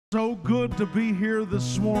So good to be here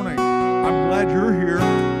this morning. I'm glad you're here.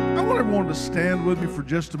 I want everyone to stand with me for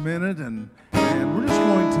just a minute, and we're just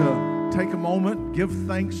going to take a moment, give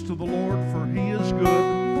thanks to the Lord, for He is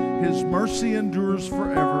good. His mercy endures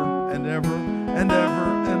forever and ever and ever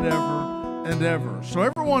and ever and ever. So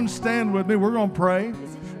everyone stand with me. We're going to pray.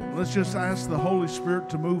 Let's just ask the Holy Spirit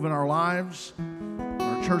to move in our lives,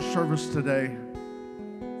 our church service today.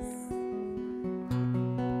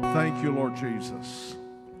 Thank you, Lord Jesus.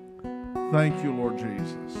 Thank you, Lord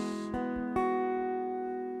Jesus.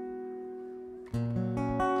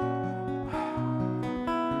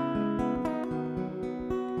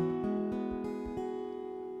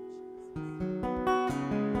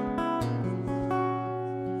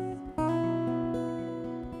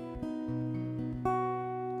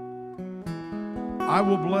 I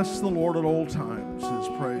will bless the Lord at all times. His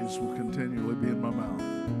praise will continually be in my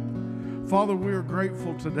mouth. Father, we are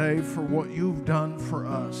grateful today for what you've done for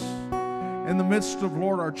us. In the midst of,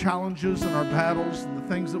 Lord, our challenges and our battles and the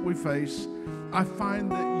things that we face, I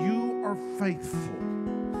find that you are faithful.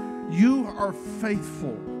 You are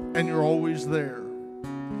faithful, and you're always there.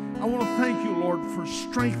 I want to thank you, Lord, for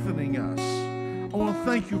strengthening us. I want to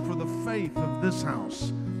thank you for the faith of this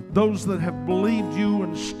house, those that have believed you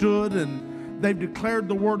and stood, and they've declared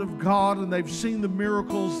the word of God, and they've seen the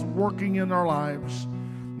miracles working in our lives.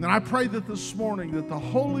 And I pray that this morning that the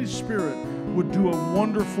Holy Spirit would do a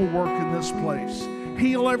wonderful work in this place.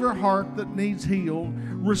 Heal every heart that needs healed.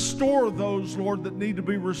 Restore those, Lord, that need to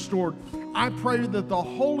be restored. I pray that the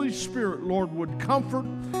Holy Spirit, Lord, would comfort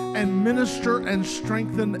and minister and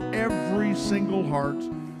strengthen every single heart.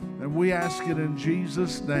 And we ask it in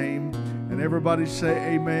Jesus' name. And everybody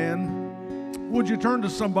say amen. Would you turn to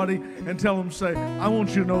somebody and tell them, say, I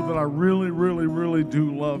want you to know that I really, really, really do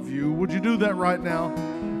love you. Would you do that right now?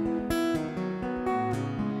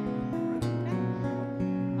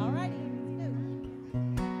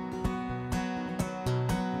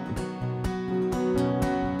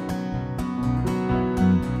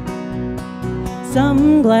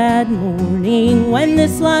 Some glad morning when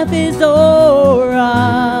this life is o'er,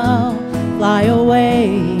 I'll fly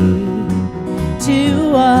away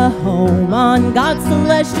to a home on God's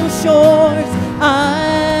celestial shores.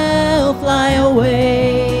 I'll fly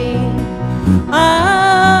away.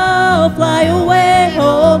 I'll fly away,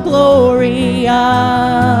 oh glory,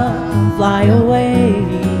 I'll fly away.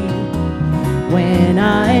 When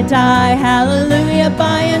I die, hallelujah,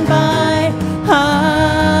 by and by,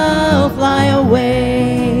 I'll fly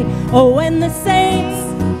away. Oh, when the saints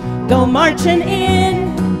go marching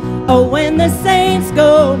in, oh, when the saints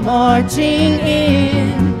go marching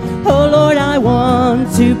in, oh Lord, I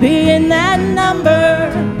want to be in that number.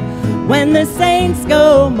 When the saints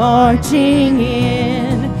go marching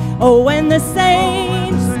in, oh, when the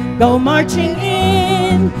saints go marching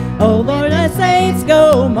in, oh Lord, the saints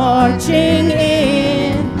go marching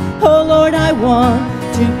in, oh Lord, I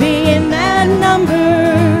want to be in that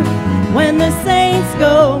number. When the saints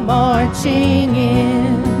go marching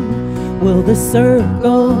in, will the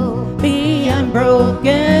circle be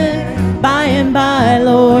unbroken? By and by,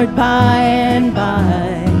 Lord, by and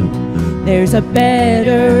by, there's a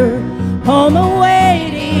better home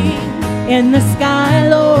awaiting in the sky,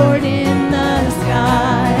 Lord, in the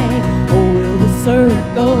sky. Oh, will the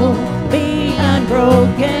circle be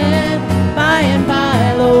unbroken? By and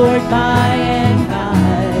by, Lord, by and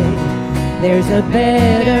by, there's a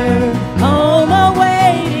better home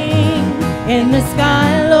awaiting in the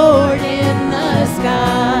sky, Lord, in the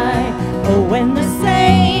sky. Oh, when the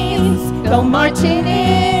saints go marching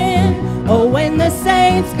in, oh, when the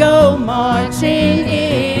saints go marching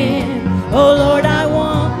in, oh Lord, I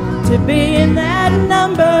want to be in that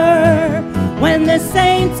number. When the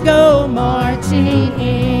saints go marching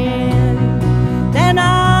in, then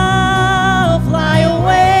I'll fly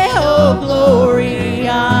away, oh glory,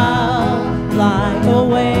 I'll fly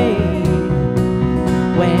away.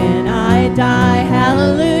 When I die,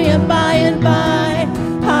 hallelujah, by and by,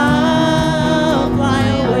 I'll fly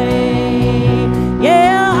away.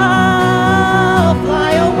 Yeah, I'll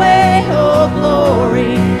fly away, oh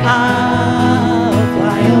glory, I'll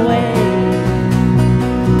fly away.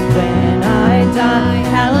 When I die,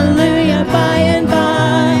 hallelujah, by and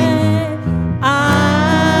by,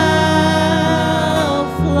 I'll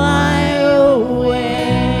fly away.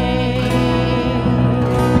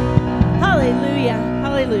 Hallelujah,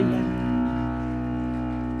 hallelujah.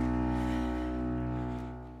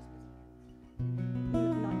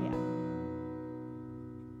 Not yet.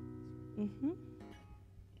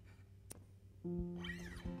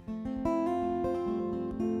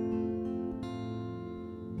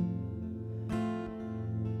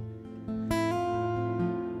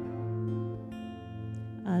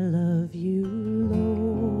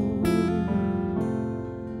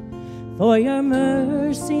 for your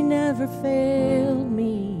mercy never failed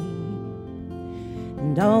me.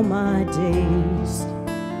 And all my days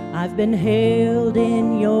I've been held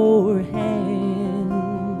in your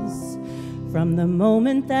hands, from the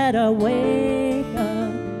moment that I wake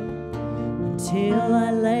up until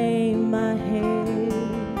I lay my head.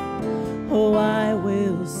 Oh, I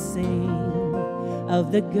will sing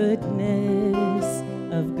of the goodness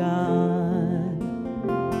of God.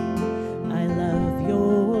 I love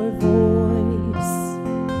your voice.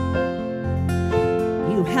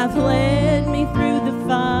 You have led me through the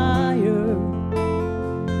fire,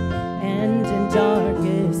 and in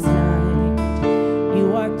darkest night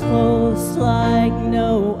you are close like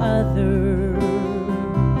no other.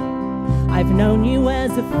 I've known you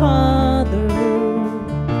as a father,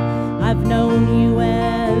 I've known you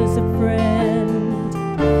as a friend,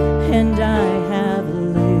 and I have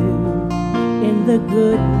lived in the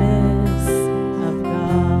goodness of God.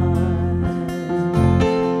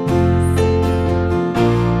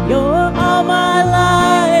 You're all my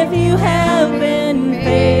life, you have been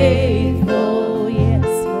faithful, yes,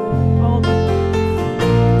 Lord.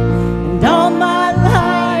 And all my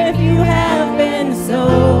life you have been so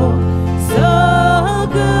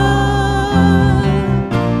good.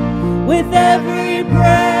 With every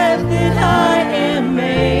breath that I am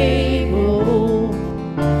able,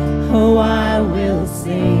 oh, I will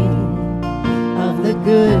sing of the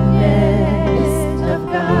goodness of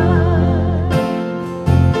God.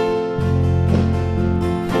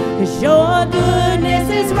 'Cause your goodness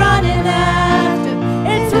is running after,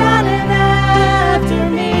 it's running after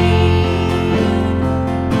me.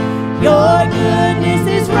 Your goodness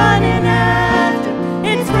is running after,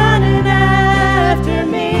 it's running after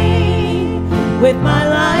me. With my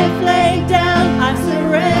life laid down, I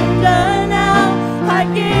surrender now. I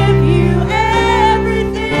give you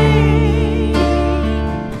everything.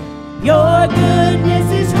 Your goodness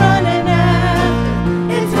is running after,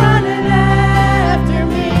 it's running after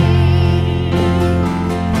me.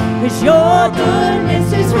 'Cause your goodness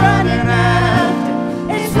is running after,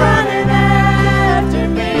 it's running after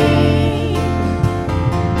me.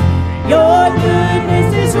 Your goodness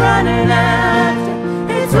is running after,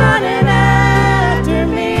 it's running after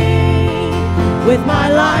me. With my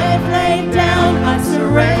life laid down, I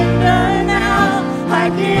surrender now. I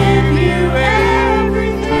give you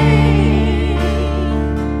everything.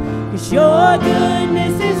 'Cause your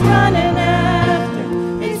goodness is running after,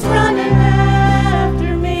 it's running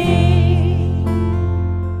after me.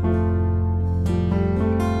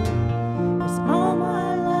 'Cause all my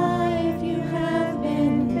life you have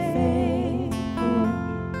been faithful.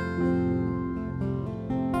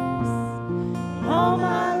 All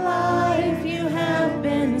my life you have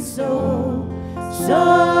been so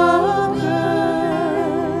good.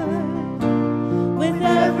 With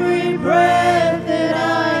every breath that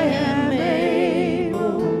I am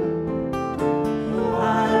able,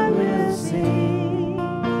 I will sing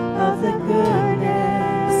of the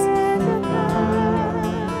goodness of God.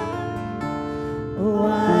 Oh,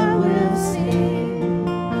 I will sing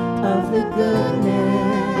of the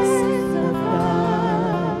goodness of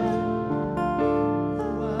God.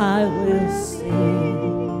 I will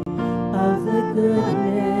sing of the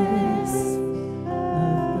goodness of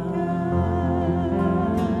God.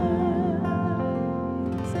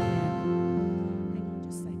 Hang on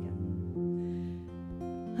just a second.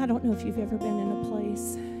 I don't know if you've ever been in a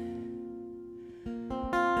place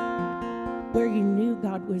where you knew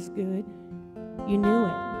God was good. You knew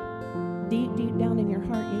it. Deep, deep down in your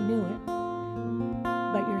heart, you knew it.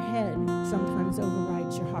 But your head sometimes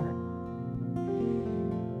overrides your heart.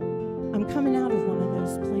 I'm coming out of one of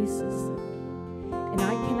those places, and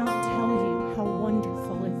I cannot tell you how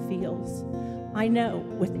wonderful it feels. I know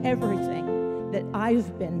with everything that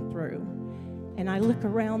I've been through, and I look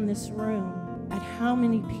around this room at how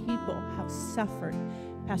many people have suffered.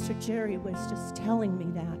 Pastor Jerry was just telling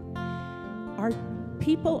me that. Our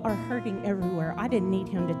people are hurting everywhere. I didn't need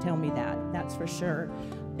him to tell me that, that's for sure.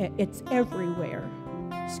 It's everywhere.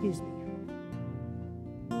 Excuse me.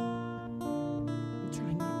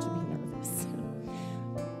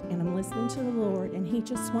 And I'm listening to the Lord, and he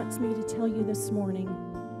just wants me to tell you this morning,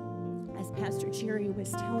 as Pastor Jerry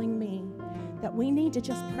was telling me, that we need to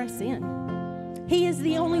just press in. He is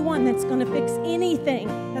the only one that's going to fix anything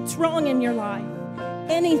that's wrong in your life.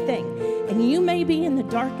 Anything. And you may be in the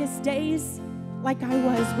darkest days like I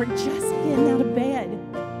was, where just getting out of bed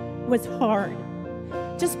was hard.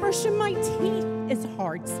 Just brushing my teeth is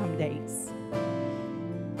hard some days.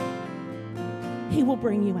 He will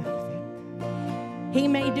bring you out of it. He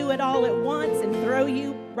may do it all at once and throw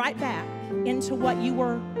you right back into what you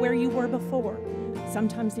were, where you were before.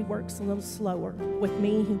 Sometimes he works a little slower. With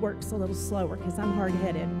me, he works a little slower because I'm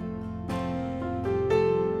hard-headed.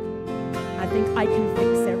 I think I can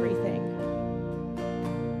fix everything.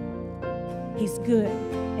 He's good,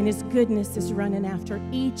 and his goodness is running after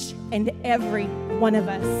each and every one of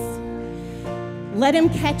us. Let him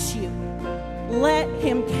catch you. Let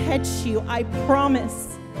him catch you. I promise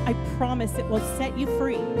it will set you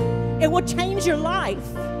free. It will change your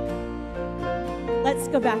life. Let's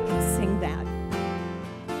go back and sing that.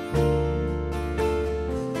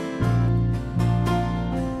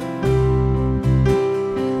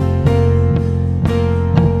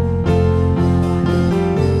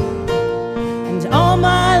 And all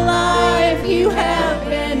my life you have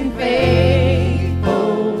been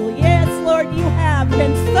faithful. Yes, Lord, you have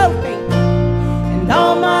been so faithful. And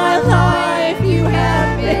all my life you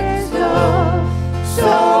have been so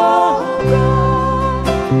good.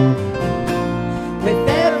 With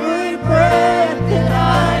every breath that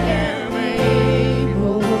I am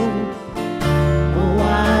able, oh,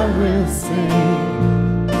 I will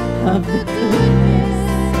sing of the goodness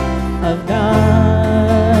of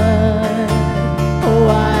God. Oh,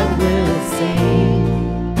 I will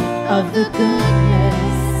sing of the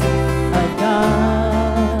goodness of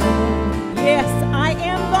God. Yes, I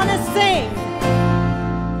am gonna sing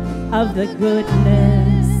of the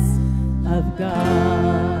goodness of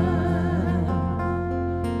God.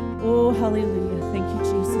 Oh, hallelujah. Thank you,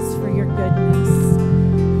 Jesus, for your goodness.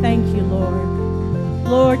 Thank you, Lord.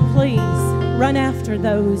 Lord, please run after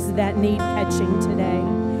those that need catching today.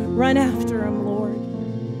 Run after them, Lord.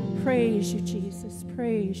 Praise you, Jesus.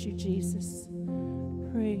 Praise you, Jesus.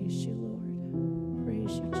 Praise you, Lord.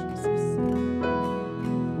 Praise you, Jesus.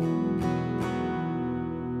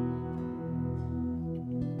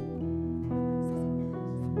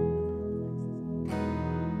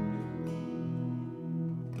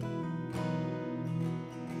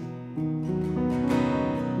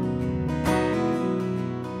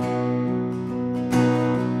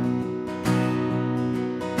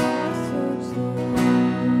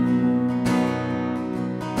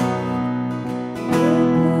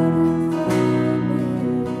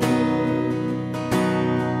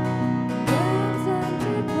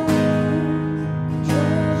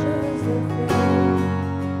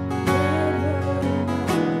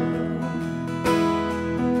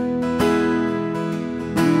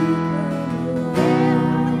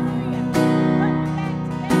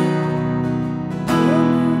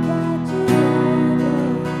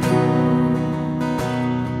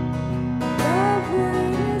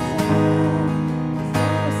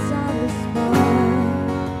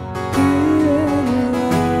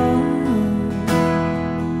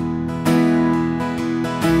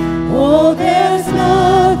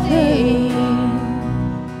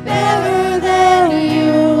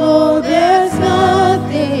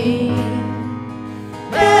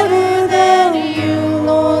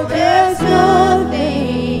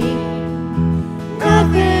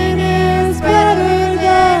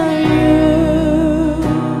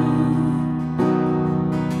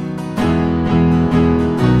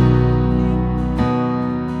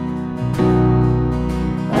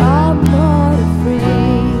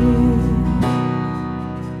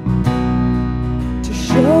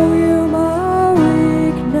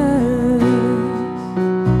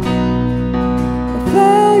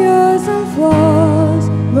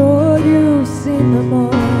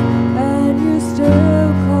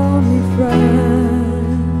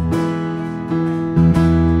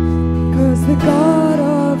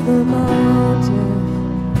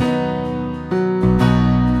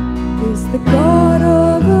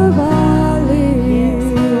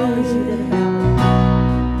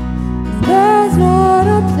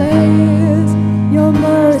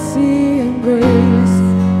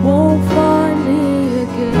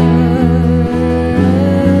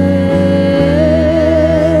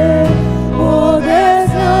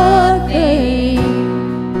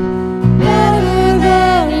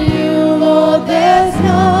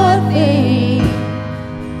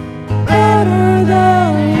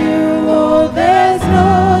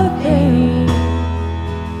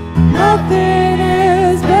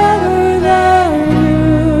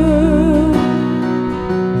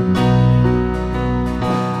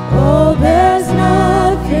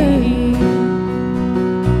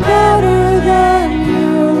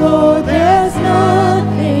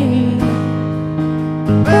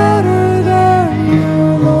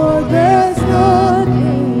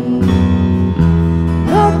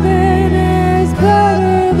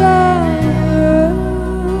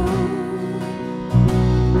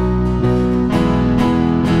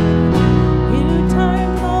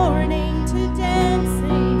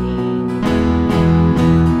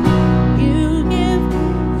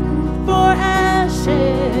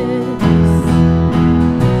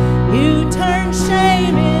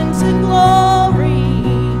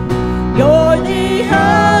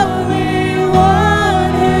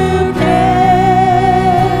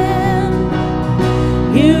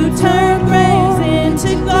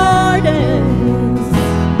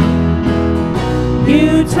 You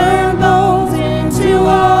turn bones into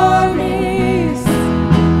armies.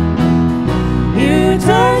 You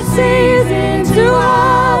turn seas into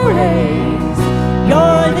highways.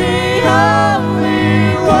 You're the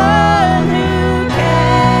only one who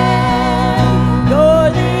can. You're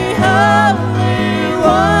the only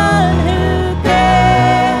one who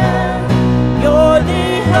can. You're the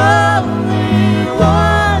only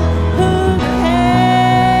one who can.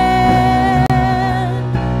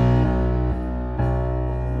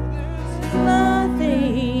 There's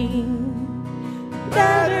nothing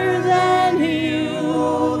better than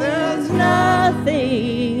you. There's nothing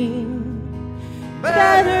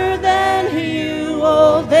better than you.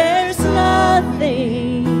 Oh, there's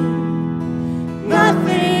nothing.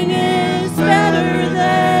 Nothing is better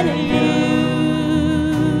than you.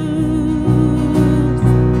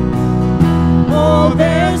 Oh,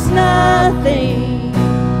 there's nothing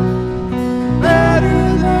better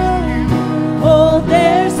than you. Oh,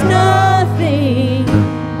 there's nothing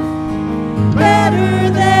better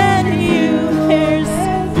than you. There's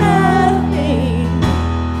nothing.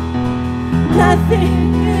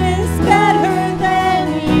 Nothing is better than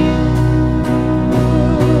you.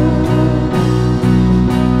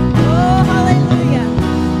 Oh, hallelujah.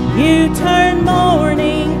 You turn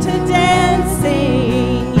mourning to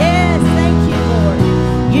dancing. Yes, thank you, Lord.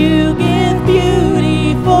 You give beauty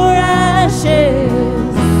for ashes.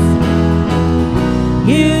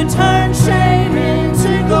 You turn shame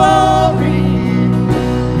into glory.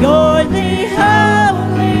 You're the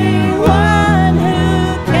only one who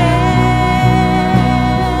can.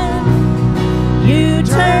 You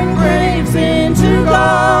turn graves into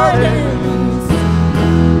gardens.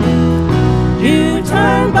 You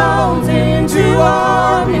turn bones into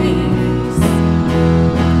armies.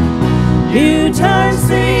 You turn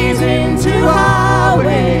seas into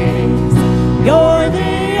highways. You're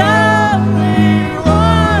the only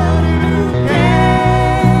one who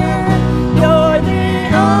can. You're the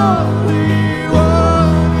only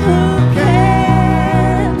one who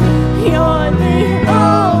can. You're the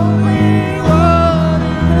only one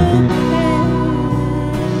who can.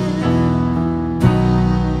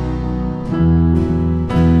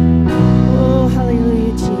 Oh,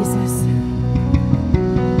 hallelujah, Jesus.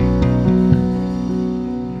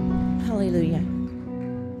 Hallelujah.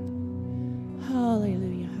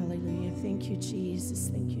 Hallelujah, hallelujah. Thank you, Jesus.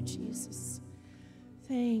 Thank you, Jesus.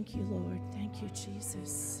 Thank you, Lord. Thank you,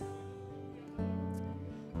 Jesus.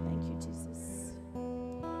 Thank you, Jesus.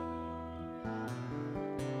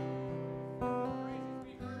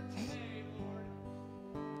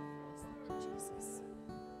 Jesus.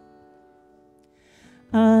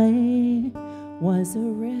 I was a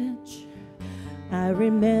wretch. I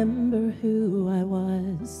remember who I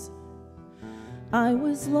was. I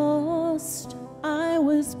was lost. I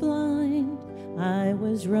was blind. I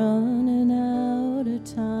was running out of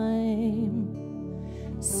time.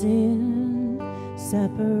 Sin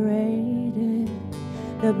separated.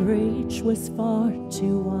 The breach was far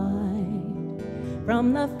too wide.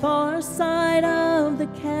 From the far side of the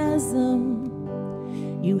chasm,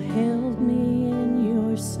 you held me in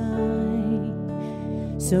your sight.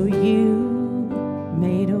 So you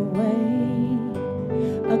made a way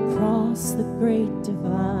across the great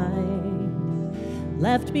divide,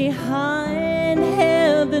 left behind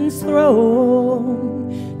heaven's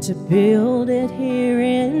throne to build it here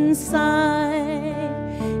inside.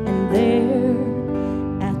 And there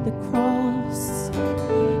at the cross,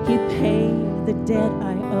 he paid the debt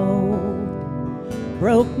I owed,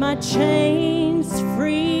 broke my chains,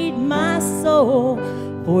 freed my soul.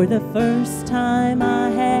 For the first time I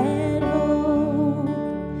had hope.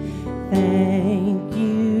 Thank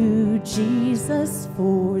you, Jesus,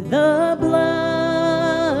 for the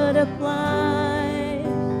blood applied.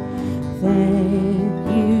 Thank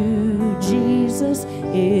you, Jesus,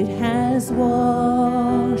 it has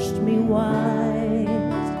washed me white.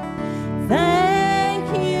 Thank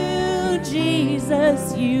you,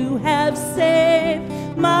 Jesus, you have saved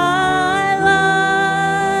my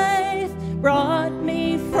life, brought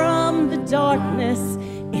me from the darkness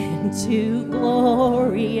into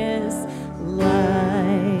glorious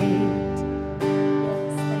light.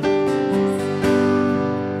 Yes, thank you, Jesus.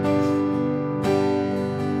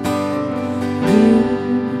 You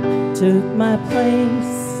took my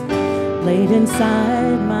place, laid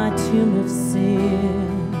inside my tomb of sin.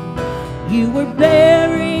 You were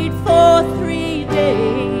buried for 3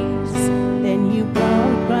 days, then you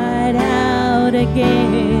brought right out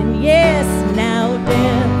again. Yes, now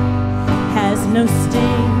death has no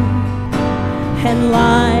sting, and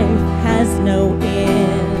life has no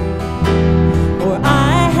end. For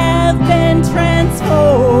I have been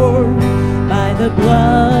transformed by the blood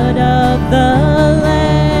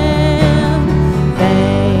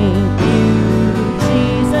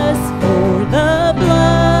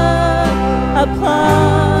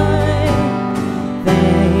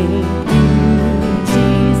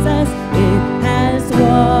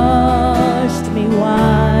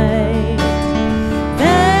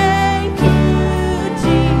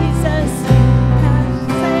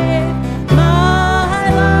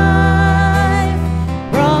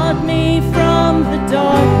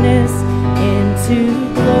to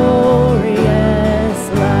glorious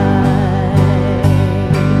light.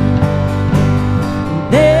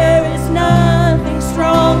 There is nothing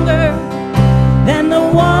stronger than the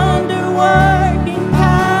wonder-working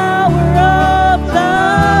power of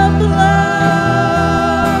the blood.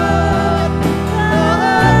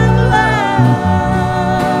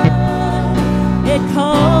 It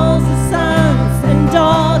calls the sons and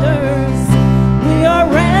daughters. We are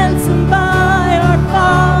ransomed by our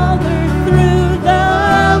Father through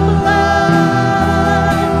the blood.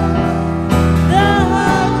 The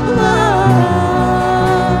blood.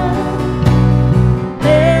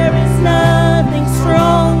 There is nothing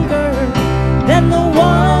stronger than the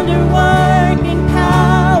wonder-working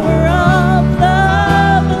power of the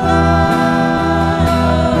blood.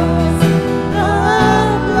 The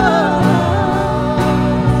blood.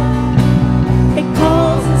 It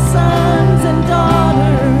calls the sons and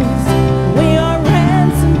daughters. We are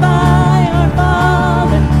ransomed by our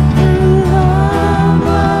Father through the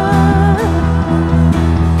blood.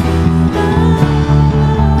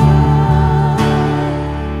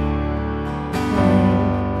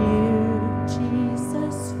 Thank you,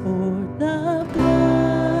 Jesus, for the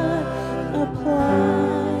blood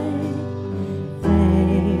applied.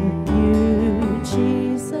 Thank you,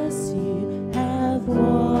 Jesus, you have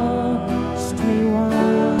washed me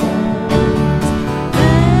white.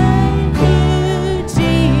 Thank you,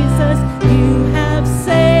 Jesus, you have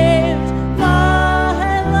saved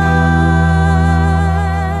my life.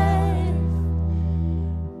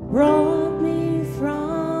 Brought me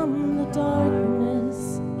from the darkness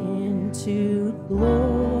into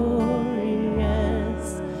glorious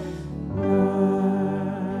light.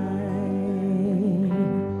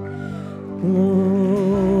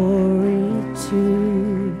 Glory to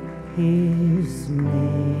his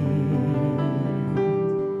name.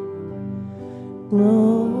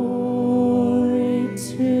 Glory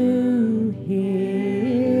to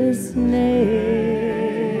his name.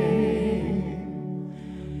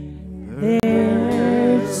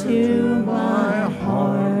 There to my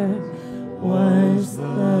heart was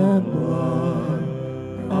the blood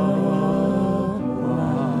of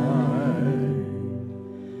life.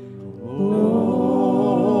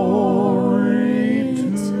 Glory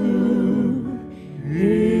to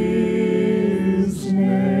his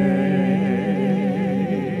name.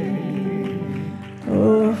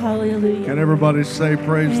 Oh, hallelujah. Can everybody say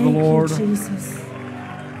praise the Thank Lord? you, Jesus.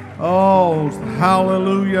 Oh,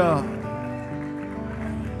 hallelujah.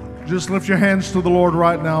 Just lift your hands to the Lord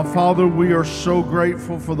right now. Father, we are so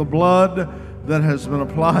grateful for the blood that has been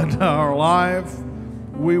applied to our life.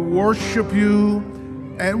 We worship you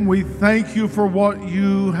and we thank you for what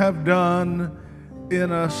you have done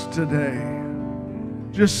in us today.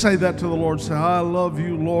 Just say that to the Lord. Say, I love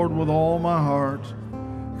you, Lord, with all my heart.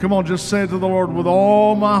 Come on, just say it to the Lord, with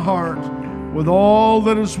all my heart, with all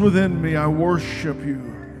that is within me, I worship you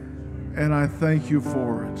and I thank you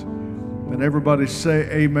for it. And everybody say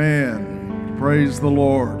amen. Praise the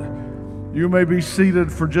Lord. You may be seated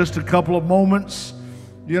for just a couple of moments.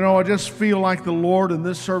 You know, I just feel like the Lord in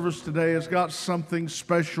this service today has got something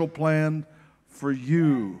special planned for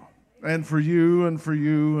you and for you and for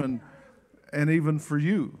you and even for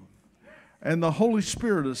you. And the Holy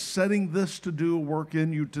Spirit is setting this to do a work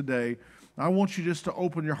in you today. I want you just to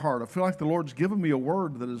open your heart. I feel like the Lord's given me a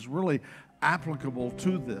word that is really applicable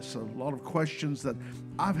to this. A lot of questions that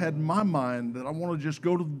I've had in my mind that I want to just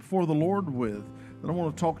go before the Lord with, that I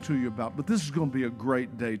want to talk to you about. But this is going to be a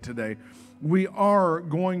great day today. We are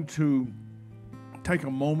going to take a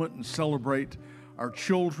moment and celebrate our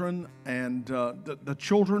children. And the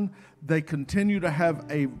children, they continue to have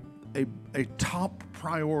a top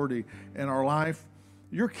priority in our life.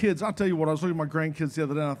 Your kids, I'll tell you what, I was looking at my grandkids the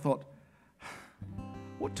other day and I thought,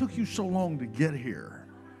 what took you so long to get here?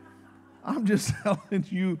 I'm just telling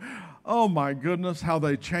you, oh my goodness, how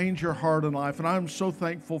they change your heart and life. And I'm so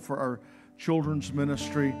thankful for our children's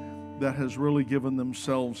ministry that has really given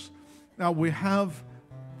themselves. Now we have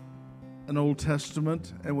an Old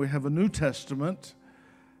Testament and we have a New Testament.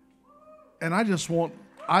 And I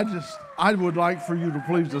would like for you to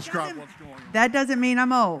please describe what's going on. That doesn't mean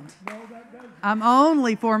I'm old. No, that doesn't. I'm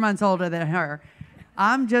only 4 months older than her.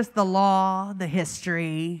 I'm just the law, the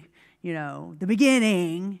history, the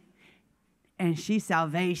beginning. And she's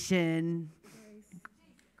salvation.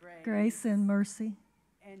 Grace and mercy.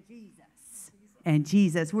 And Jesus. And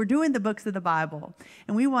Jesus. We're doing the books of the Bible.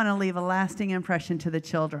 And we want to leave a lasting impression to the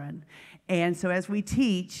children. And so as we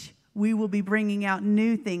teach, we will be bringing out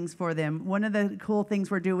new things for them. One of the cool things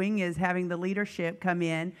we're doing is having the leadership come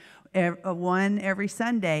in, one every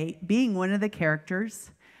Sunday, being one of the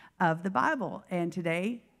characters of the Bible. And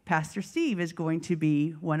today, Pastor Steve is going to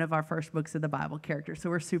be one of our first books of the Bible characters. So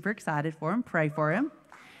we're super excited for him. Pray for him.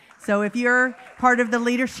 So if you're part of the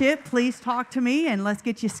leadership, please talk to me and let's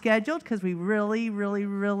get you scheduled, because we really, really,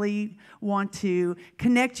 really want to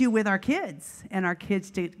connect you with our kids and our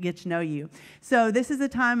kids to get to know you. So this is a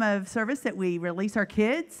time of service that we release our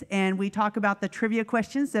kids and we talk about the trivia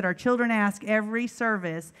questions that our children ask every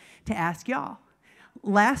service to ask y'all.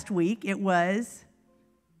 Last week it was,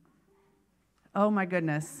 oh my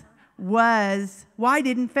goodness, was why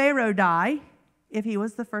didn't Pharaoh die if he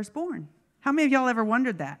was the firstborn? How many of y'all ever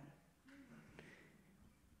wondered that?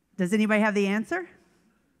 Does anybody have the answer?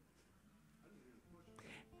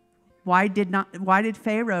 Why did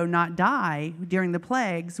Pharaoh not die during the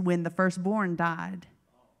plagues when the firstborn died?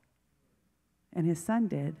 And his son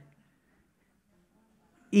did.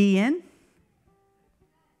 Ian?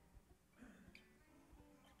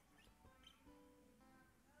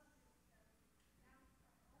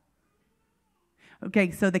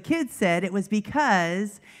 Okay, so the kids said it was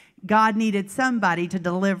because God needed somebody to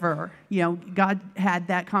deliver. You know, God had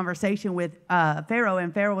that conversation with Pharaoh,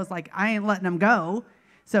 and Pharaoh was like, I ain't letting him go.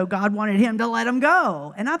 So God wanted him to let him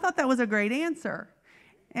go. And I thought that was a great answer.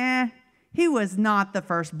 He was not the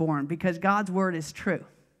firstborn, because God's word is true,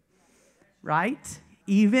 right?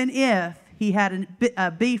 Even if he had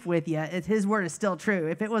a beef with you, his word is still true.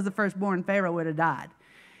 If it was the firstborn, Pharaoh would have died.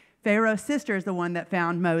 Pharaoh's sister is the one that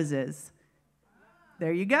found Moses.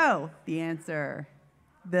 There you go, the answer.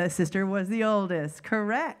 The sister was the oldest.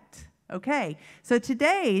 Correct. Okay, so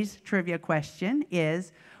today's trivia question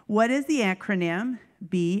is, what is the acronym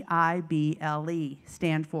BIBLE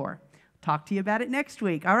stand for? Talk to you about it next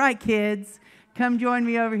week. All right, kids, come join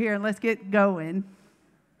me over here and let's get going.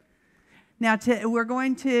 Now,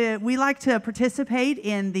 we like to participate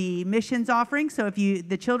in the missions offering. So if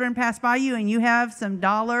the children pass by you and you have some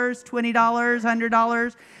dollars, $20,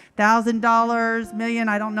 $100, $1,000, million,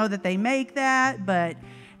 I don't know that they make that,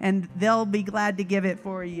 and they'll be glad to give it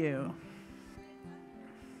for you.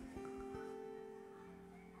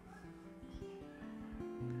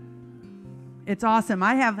 It's awesome.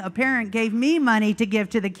 I have a parent gave me money to give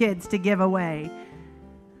to the kids to give away.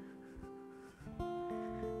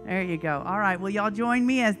 There you go. All right. Will y'all join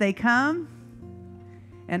me as they come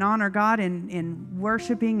and honor God in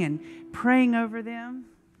worshiping and praying over them?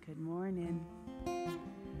 Good morning.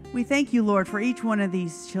 We thank you, Lord, for each one of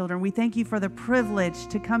these children. We thank you for the privilege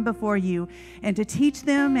to come before you and to teach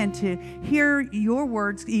them and to hear your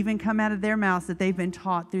words even come out of their mouths that they've been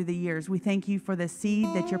taught through the years. We thank you for the seed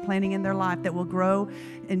that you're planting in their life that will grow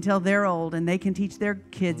until they're old and they can teach their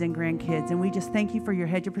kids and grandkids. And we just thank you for your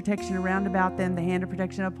hedge of protection around about them, the hand of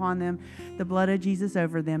protection upon them, the blood of Jesus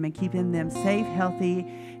over them, and keeping them safe, healthy,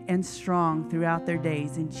 and strong throughout their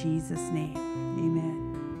days. In Jesus' name,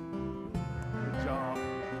 amen. Good job.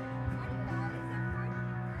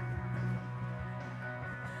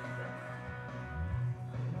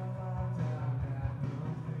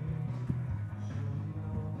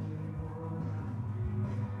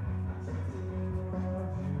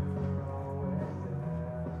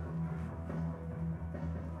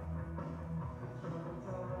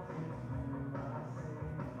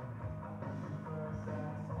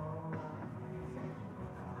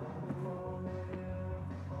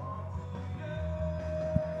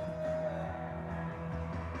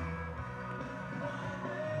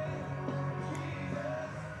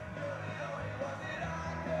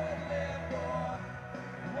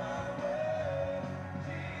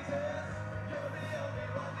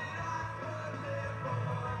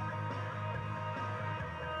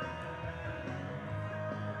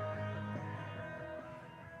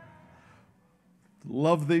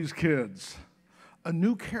 Love these kids. A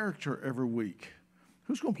new character every week.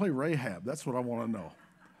 Who's going to play Rahab? That's what I want to know.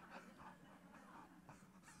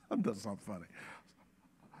 That's not funny.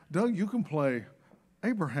 Doug, you can play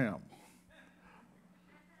Abraham.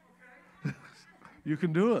 You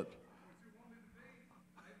can do it.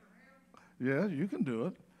 Yeah, you can do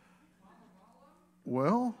it.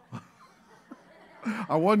 Well,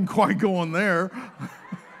 I wasn't quite going there.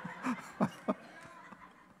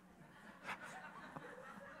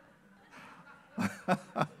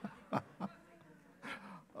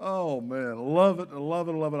 Oh, man, love it, love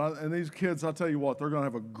it, love it. And these kids, I'll tell you what, they're going to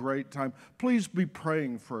have a great time. Please be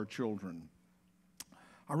praying for our children.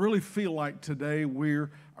 I really feel like today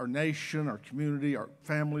our nation, our community, our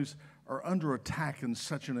families are under attack in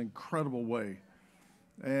such an incredible way.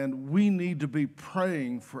 And we need to be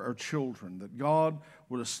praying for our children, that God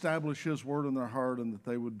would establish His word in their heart and that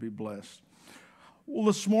they would be blessed. Well,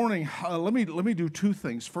 this morning, let me do two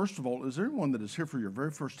things. First of all, is there anyone that is here for your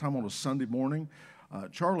very first time on a Sunday morning?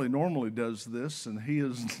 Charlie normally does this, and he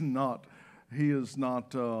is not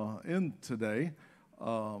in today.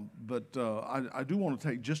 But I do want to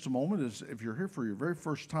take just a moment. If you're here for your very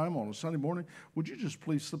first time on a Sunday morning, would you just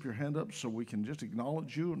please slip your hand up so we can just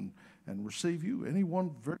acknowledge you and receive you?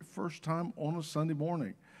 Anyone very first time on a Sunday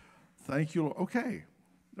morning? Thank you. Okay,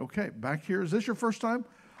 back here. Is this your first time?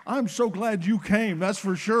 I'm so glad you came, that's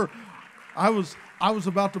for sure. I was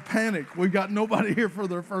about to panic. We've got nobody here for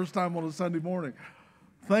their first time on a Sunday morning.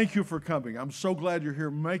 Thank you for coming. I'm so glad you're here.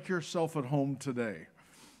 Make yourself at home today.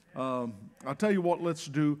 I'll tell you what, let's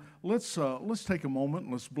do. Let's take a moment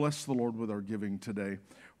and let's bless the Lord with our giving today.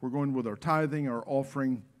 We're going with our tithing, our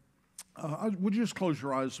offering. Would you just close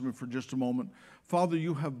your eyes with me for just a moment? Father,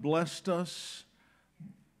 you have blessed us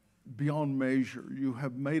beyond measure. You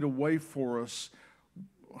have made a way for us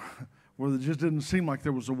where it just didn't seem like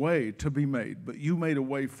there was a way to be made, but you made a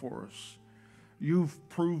way for us. You've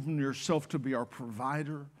proven yourself to be our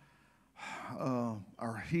provider,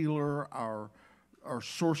 our healer, our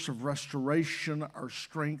source of restoration, our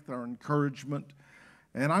strength, our encouragement.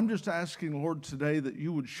 And I'm just asking, Lord, today that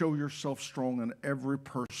you would show yourself strong in every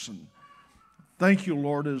person. Thank you,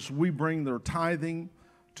 Lord, as we bring their tithing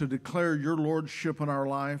to declare your lordship in our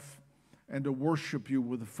life and to worship you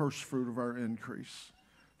with the first fruit of our increase.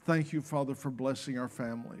 Thank you, Father, for blessing our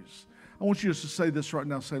families. I want you just to say this right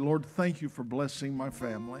now. Say, Lord, thank you for blessing my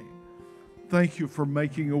family. Thank you for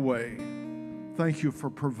making a way. Thank you for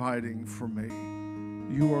providing for me.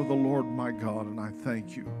 You are the Lord my God, and I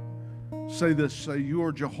thank you. Say this, say, you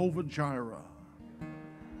are Jehovah Jireh.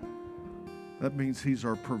 That means he's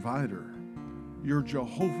our provider. You're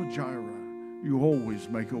Jehovah Jireh. You always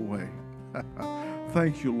make a way.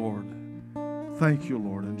 Thank you, Lord. Thank you,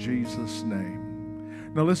 Lord, in Jesus' name.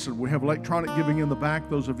 Now listen, we have electronic giving in the back.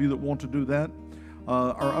 Those of you that want to do that,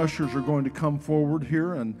 our ushers are going to come forward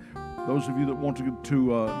here, and those of you that want to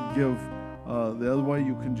give the other way,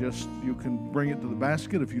 you can bring it to the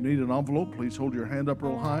basket. If you need an envelope, please hold your hand up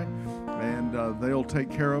real high, and they'll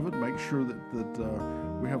take care of it. Make sure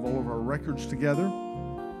that we have all of our records together.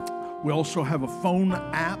 We also have a phone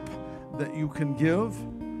app that you can give.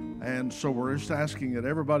 And so we're just asking that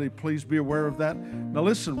everybody please be aware of that. Now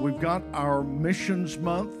listen, we've got our missions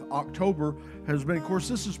month. October has been, of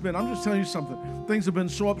course, I'm just telling you something. Things have been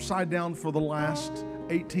so upside down for the last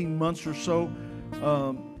 18 months or so.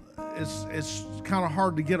 It's kind of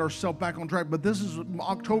hard to get ourselves back on track. But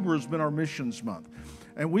October has been our missions month.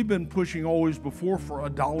 And we've been pushing always before for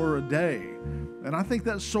 $1 a day. And I think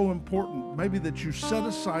that's so important. Maybe that you set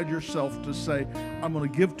aside yourself to say, I'm going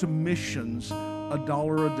to give to missions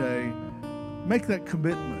 $1 a day. Make that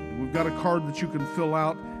commitment. We've got a card that you can fill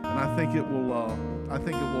out, and I think it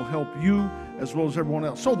will help you as well as everyone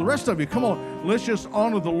else. So the rest of you, come on, let's just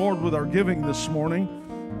honor the Lord with our giving this morning.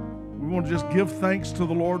 We want to just give thanks to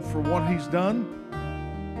the Lord for what he's done.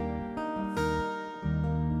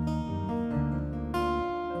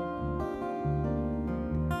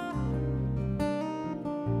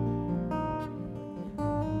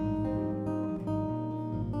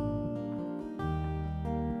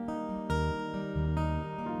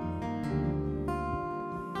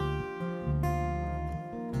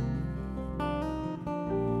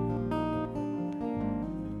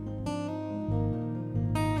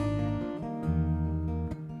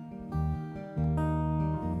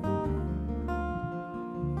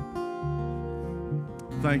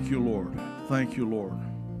 Thank you, Lord. Thank you, Lord.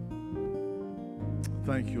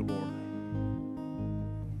 Thank you, Lord.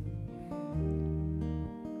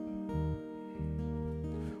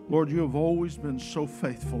 Lord, you have always been so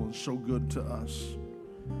faithful and so good to us.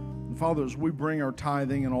 And Father, as we bring our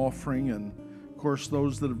tithing and offering, and of course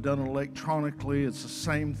those that have done it electronically, it's the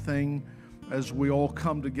same thing as we all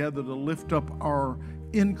come together to lift up our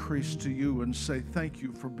increase to you and say thank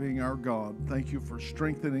you for being our God. Thank you for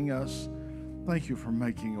strengthening us. Thank you for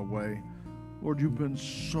making a way. Lord, you've been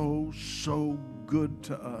so, so good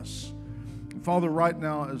to us. And Father, right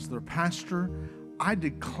now as their pastor, I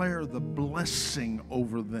declare the blessing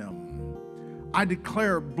over them. I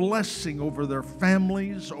declare blessing over their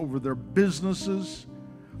families, over their businesses.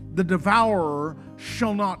 The devourer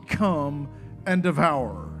shall not come and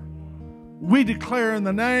devour. We declare in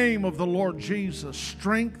the name of the Lord Jesus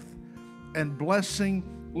strength and blessing.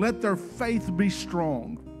 Let their faith be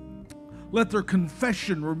strong. Let their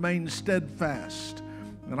confession remain steadfast.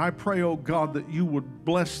 And I pray, oh God, that you would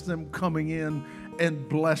bless them coming in and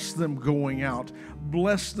bless them going out.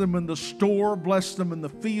 Bless them in the store, bless them in the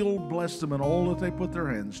field, bless them in all that they put their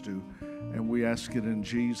hands to. And we ask it in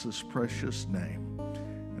Jesus' precious name.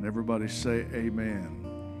 And everybody say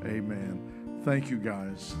amen. Amen. Thank you,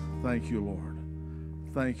 guys. Thank you, Lord.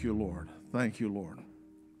 Thank you, Lord. Thank you, Lord.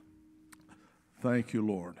 Thank you,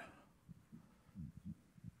 Lord.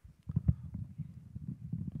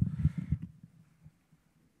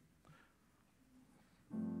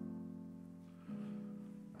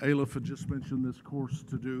 Aleph had just mentioned this course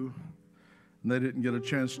to do, and they didn't get a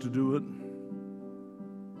chance to do it.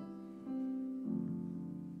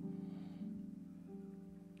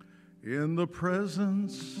 In the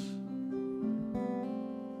presence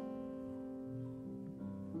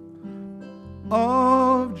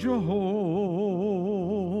of Jehovah,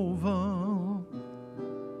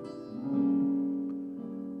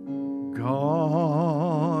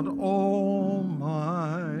 God Almighty,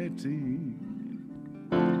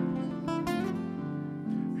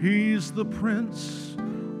 He's the Prince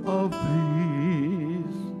of Peace.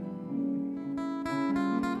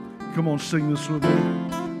 Come on, sing this with me.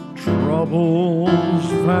 Troubles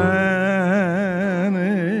vanish,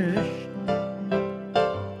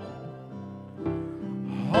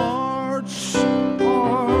 hearts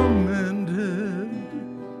are mended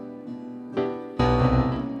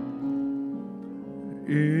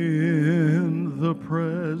in the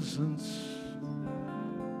presence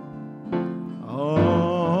of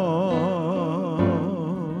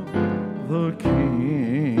the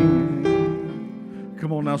King.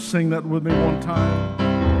 Come on now, sing that with me one time.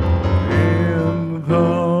 In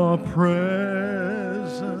the presence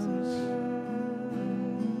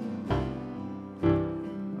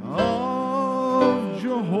of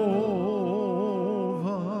Jehovah,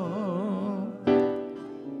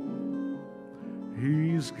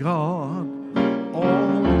 He's God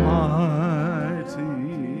Almighty.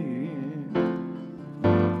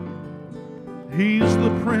 He's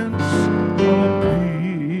the Prince of Peace.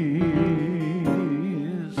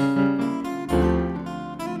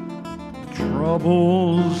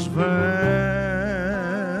 Troubles vanish,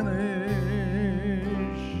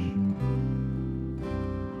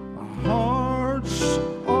 hearts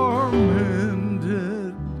are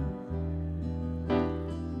mended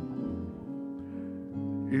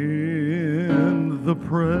in the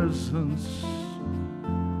presence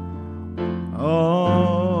of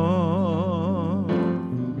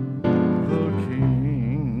the King.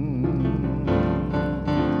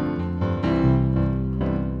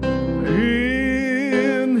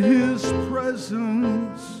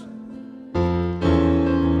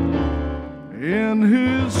 In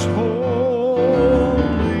His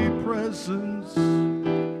holy presence,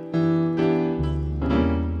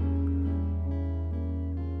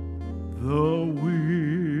 the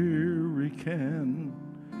weary can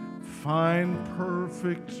find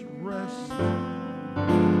perfect rest.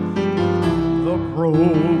 The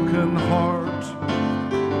broken heart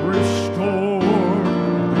restored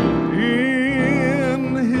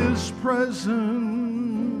in His presence.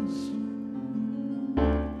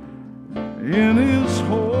 In His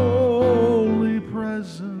holy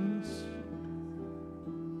presence,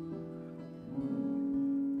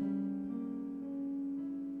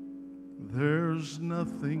 there's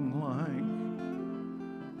nothing like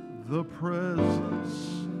the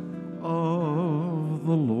presence of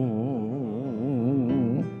the Lord.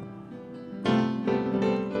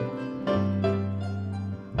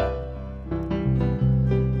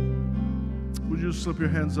 Would you slip your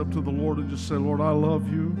hands up to the Lord and just say, Lord, I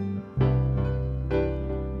love you.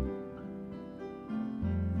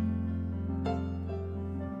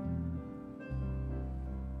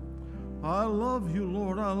 I love you,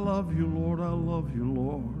 Lord, I love you, Lord, I love you,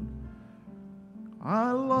 Lord.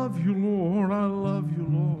 I love you, Lord, I love you,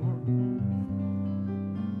 Lord.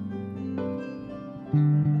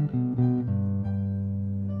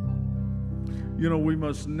 You know, we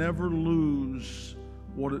must never lose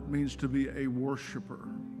what it means to be a worshiper.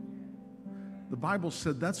 The Bible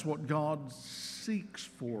said that's what God seeks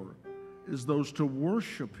for, is those to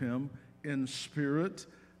worship Him in spirit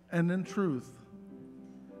and in truth.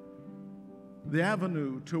 The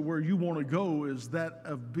avenue to where you want to go is that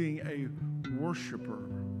of being a worshiper.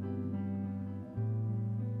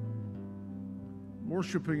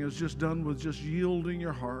 Worshiping is just done with just yielding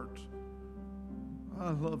your heart.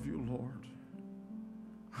 I love you, Lord.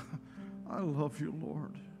 I love you,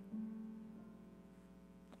 Lord.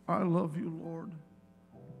 I love you, Lord.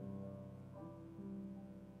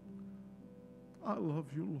 I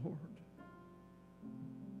love you, Lord.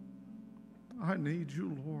 I need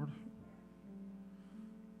you, Lord.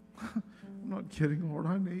 I'm not kidding, Lord.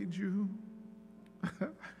 I need you.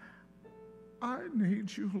 I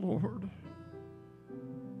need you, Lord.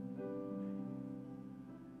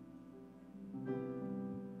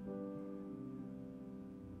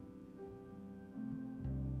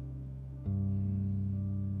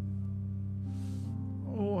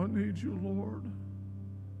 Oh, I need you, Lord.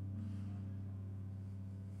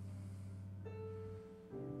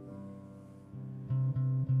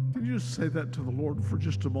 just say that to the Lord for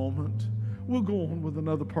just a moment? We'll go on with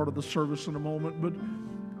another part of the service in a moment, but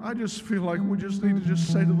I just feel like we just need to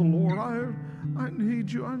just say to the Lord, I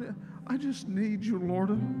need you. I just need you, Lord.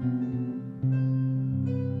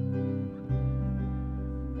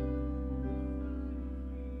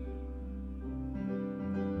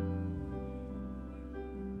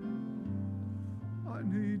 I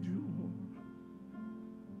need you, Lord.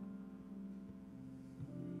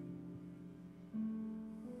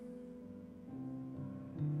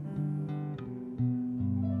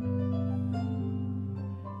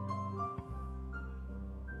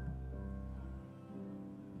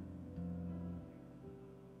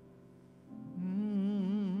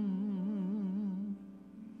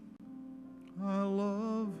 I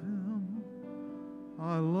love him.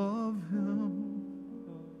 I love him.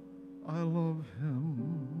 I love him.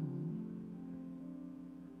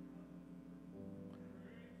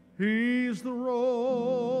 He's the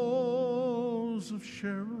rose of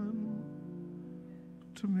Sharon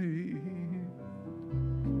to me.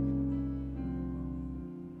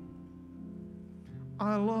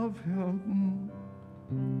 I love him.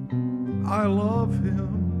 I love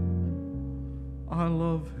him. I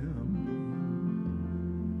love him.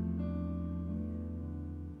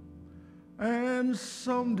 And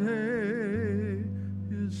someday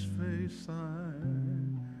his face I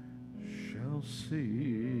shall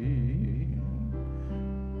see.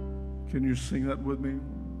 Can you sing that with me?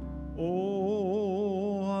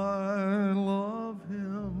 Oh, I love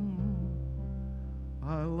him.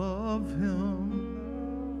 I love him.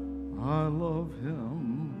 I love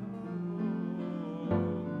him.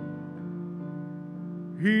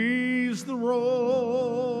 He's the rose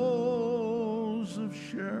of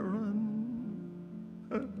Sharon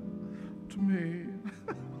to me.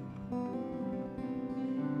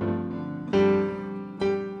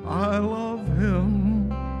 I love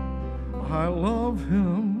him. I love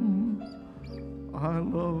him. I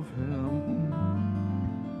love him.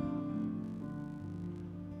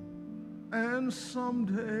 And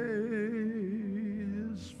someday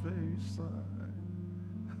his face I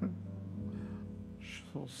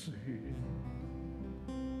shall see.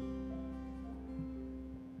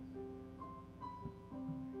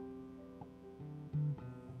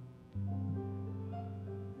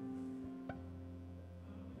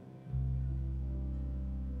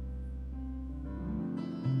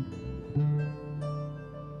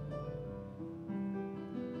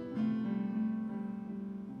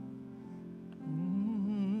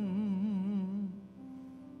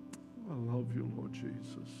 I love you, Lord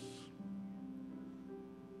Jesus.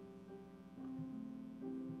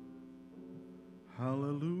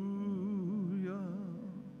 Hallelujah.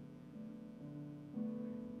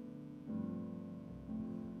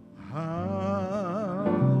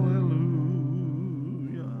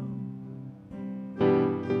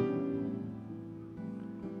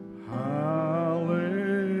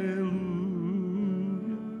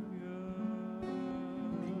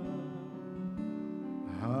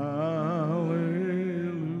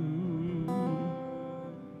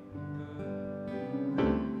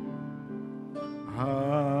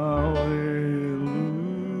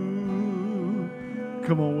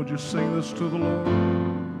 Come on, would you sing this to the Lord?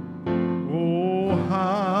 Oh,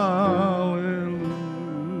 hallelujah.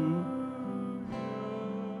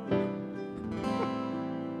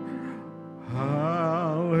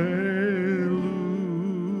 Hallelujah.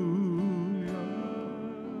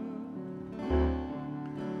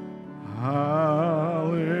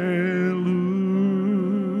 Hallelujah.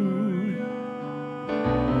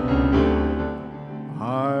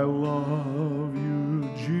 I love you,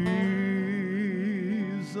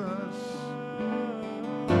 Jesus.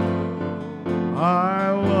 I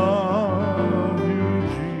love you,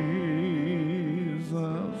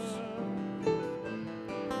 Jesus.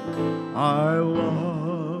 I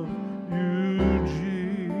love you,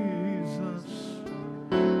 Jesus.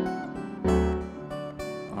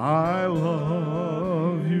 I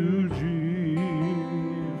love you, Jesus.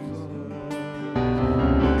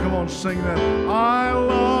 Come on, sing that. I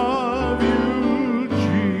love you,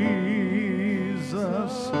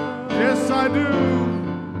 Jesus. Yes, I do.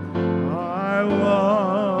 I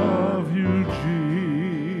love you,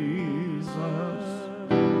 Jesus.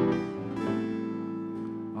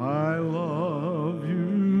 I love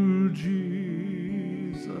you,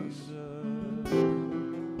 Jesus.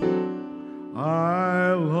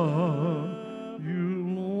 I love you,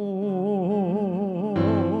 Lord.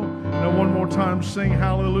 Now one more time, sing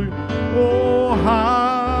hallelujah. Oh,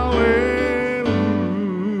 hallelujah.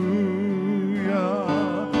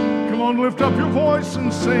 Come on, lift up your voice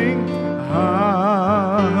and sing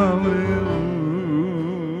hallelujah.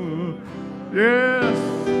 Yes.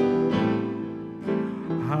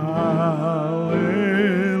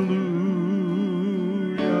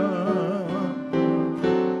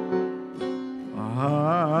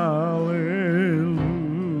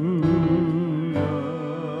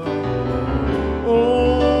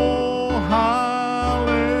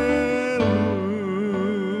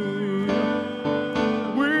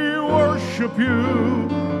 You.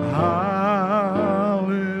 Hallelujah.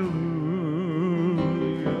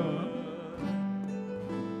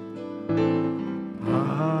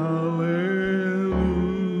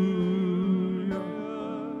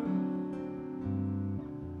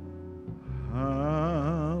 Hallelujah.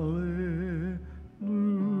 Hallelujah.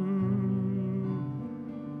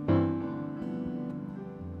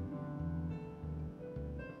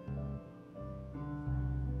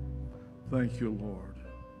 Thank you, Lord.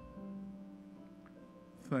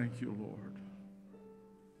 Thank you, Lord.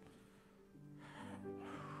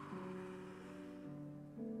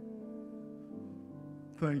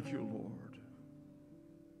 Thank you, Lord.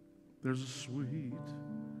 There's a sweet,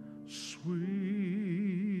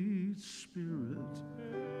 sweet spirit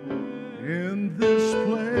in this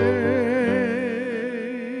place,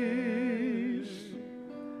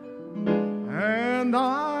 and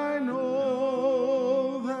I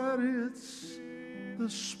know that it's the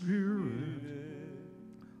Spirit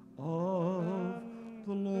of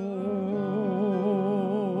the Lord.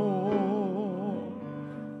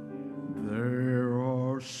 There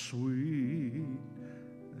are sweet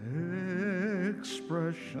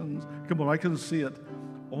expressions. Come on, I can see it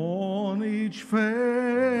on each face,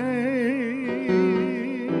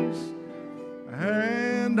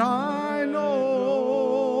 and I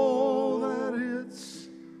know that it's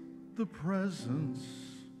the presence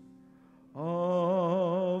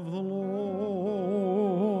of the Lord.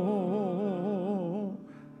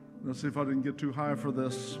 Let's see if I didn't get too high for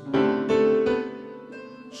this.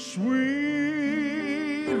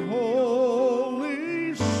 Sweet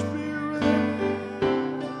Holy Spirit,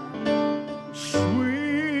 sweet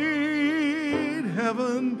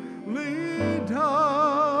heavenly dove,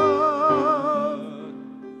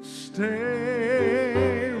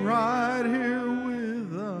 stay right here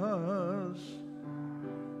with us,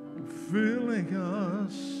 filling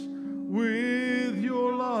us with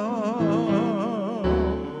your love.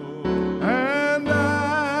 And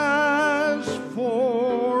as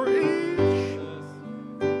for each,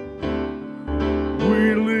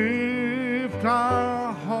 we lift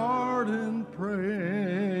our heart in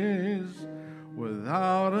praise.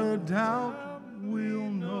 Without a doubt,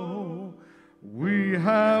 we'll know we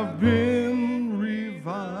have been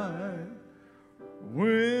revived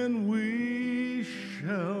when we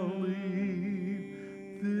shall leave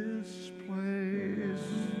this place.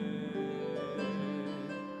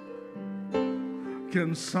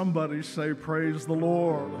 Can somebody say, praise the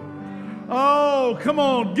Lord? Oh, come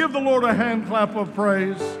on, give the Lord a hand clap of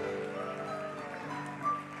praise.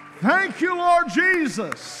 Thank you, Lord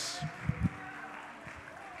Jesus.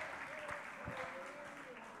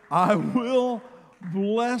 I will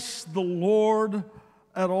bless the Lord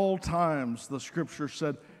at all times. The scripture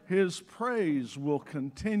said, His praise will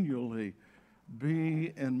continually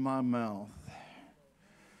be in my mouth.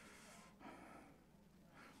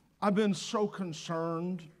 I've been so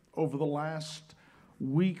concerned over the last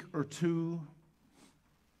week or two.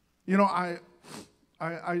 You know, I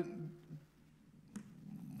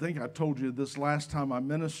think I told you this last time I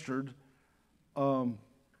ministered about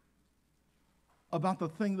the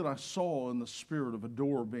thing that I saw in the spirit of a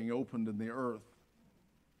door being opened in the earth.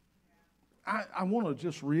 I want to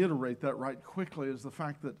just reiterate that right quickly, is the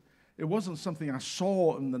fact that it wasn't something I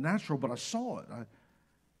saw in the natural, but I saw it.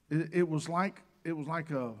 It wasn't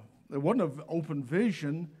an open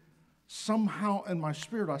vision. Somehow in my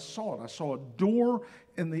spirit I saw it. I saw a door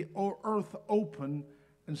in the earth open,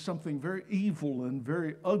 and something very evil and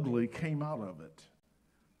very ugly came out of it.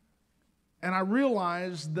 And I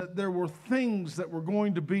realized that there were things that were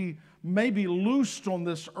going to be maybe loosed on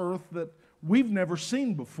this earth that we've never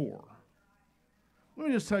seen before. Let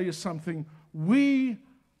me just tell you something. We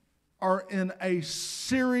are in a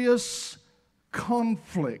serious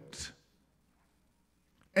conflict.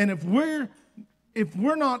 And if we're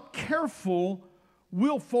not careful,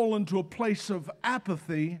 we'll fall into a place of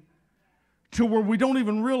apathy to where we don't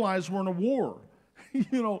even realize we're in a war.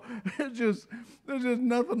 You know, there's just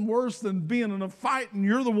nothing worse than being in a fight and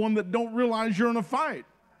you're the one that don't realize you're in a fight.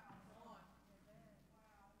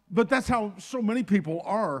 But that's how so many people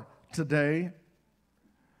are today.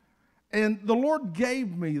 And the Lord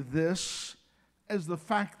gave me this as the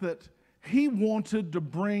fact that He wanted to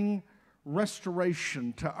bring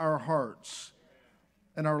restoration to our hearts.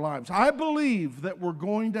 in our lives. I believe that we're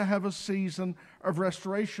going to have a season of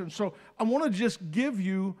restoration. So I want to just give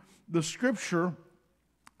you the scripture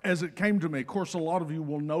as it came to me. Of course, a lot of you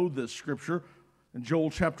will know this scripture in Joel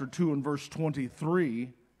chapter 2 and verse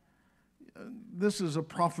 23. This is a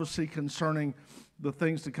prophecy concerning the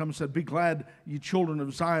things to come. It said, "Be glad, ye children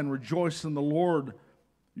of Zion, rejoice in the Lord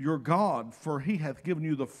your God, for he hath given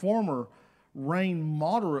you the former rain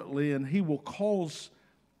moderately, and he will cause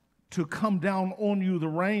to come down on you the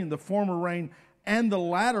rain, the former rain and the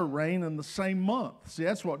latter rain in the same month." See,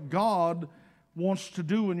 that's what God wants to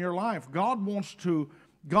do in your life. God wants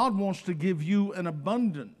to give you an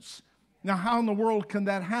abundance. Now, how in the world can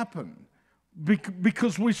that happen?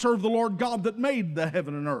 Because we serve the Lord God that made the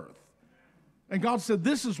heaven and earth. And God said,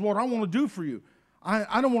 this is what I want to do for you.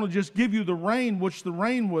 I don't want to just give you the rain, which the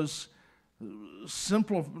rain was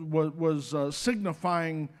signifying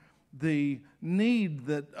the need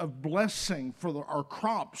of blessing for our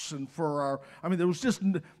crops and for our, there was just,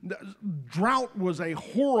 drought was a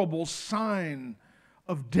horrible sign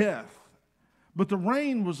of death. But the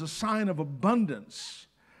rain was a sign of abundance.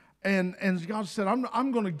 And God said,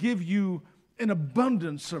 I'm going to give you an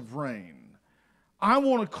abundance of rain. I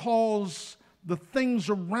want to cause the things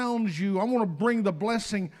around you, I want to bring the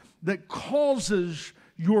blessing that causes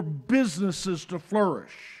your businesses to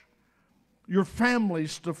flourish, your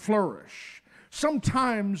families to flourish.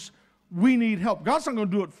 Sometimes we need help. God's not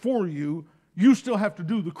going to do it for you. You still have to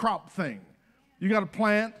do the crop thing. You got to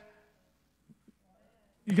plant.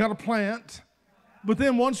 But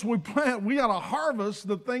then once we plant, we got to harvest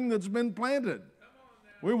the thing that's been planted.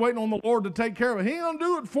 We're waiting on the Lord to take care of it. He ain't going to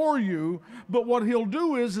do it for you, but what He'll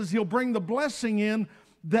do is He'll bring the blessing in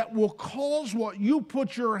that will cause what you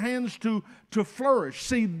put your hands to flourish.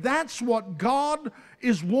 See, that's what God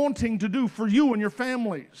is wanting to do for you and your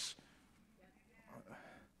families.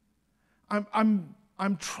 I'm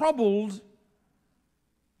troubled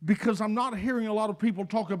because I'm not hearing a lot of people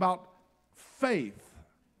talk about faith.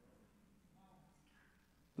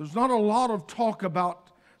 There's not a lot of talk about.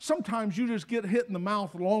 Sometimes you just get hit in the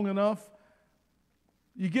mouth long enough,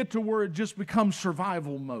 you get to where it just becomes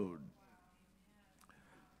survival mode.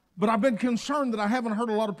 But I've been concerned that I haven't heard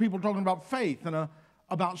a lot of people talking about faith and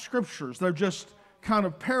about scriptures. They're just kind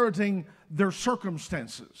of parroting their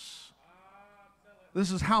circumstances. This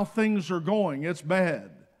is how things are going. It's bad.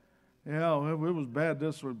 Yeah, it was bad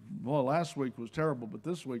this week. Well, last week was terrible, but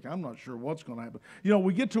this week I'm not sure what's going to happen.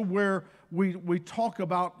 We get to where we talk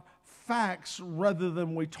about facts rather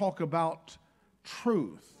than we talk about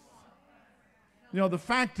truth. The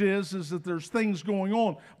fact is that there's things going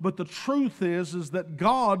on, but the truth is that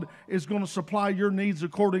God is going to supply your needs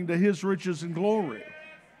according to His riches and glory.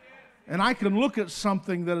 And I can look at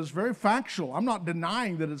something that is very factual. I'm not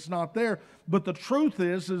denying that it's not there, but the truth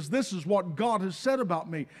is this is what God has said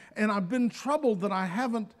about me. And I've been troubled that I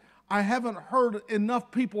haven't heard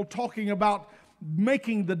enough people talking about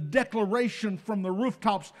making the declaration from the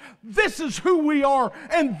rooftops, this is who we are,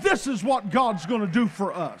 and this is what God's going to do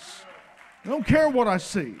for us. I don't care what I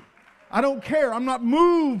see. I don't care. I'm not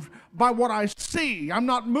moved by what I see. I'm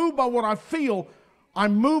not moved by what I feel.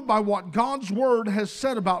 I'm moved by what God's Word has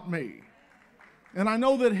said about me. And I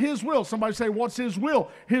know that His will, somebody say, what's His will?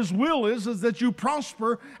 His will is that you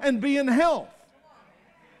prosper and be in health.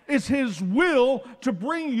 It's His will to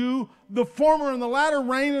bring you the former and the latter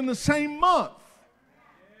rain in the same month.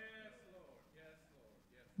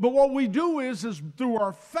 But what we do is through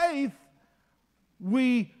our faith,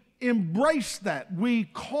 we embrace that. We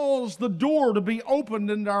cause the door to be opened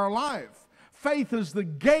into our life. Faith is the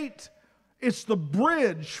gate. It's the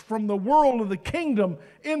bridge from the world of the kingdom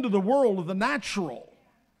into the world of the natural.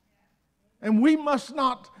 And we must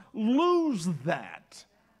not lose that.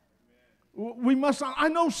 We must not. I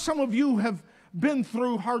know some of you have been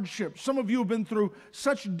through hardship. Some of you have been through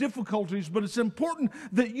such difficulties, but it's important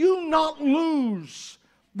that you not lose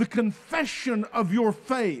the confession of your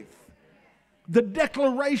faith, the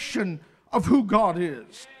declaration of who God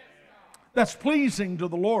is. That's pleasing to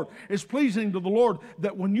the Lord. It's pleasing to the Lord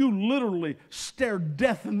that when you literally stare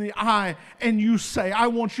death in the eye and you say, I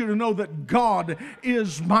want you to know that God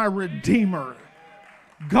is my Redeemer.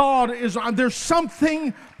 There's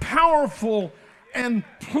something powerful and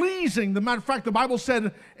pleasing. The matter of fact, the Bible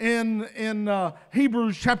said in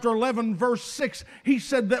Hebrews chapter 11, verse 6, He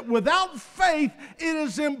said that without faith it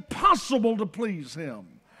is impossible to please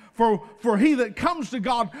Him. For he that comes to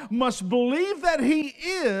God must believe that He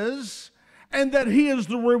is, and that He is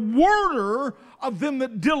the rewarder of them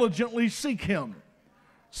that diligently seek Him.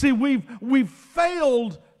 See, we've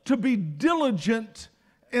failed to be diligent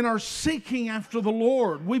in our seeking after the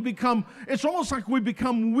Lord. It's almost like we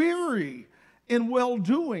become weary in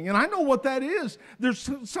well-doing. And I know what that is. There's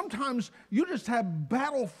sometimes you just have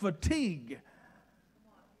battle fatigue.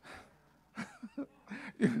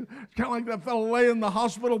 Kind of like that fellow lay in the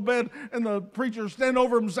hospital bed and the preacher stand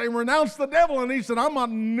over him and say, renounce the devil. And he said, I'm not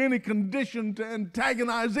in any condition to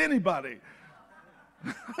antagonize anybody.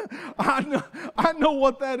 I know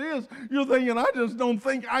what that is. You're thinking, I just don't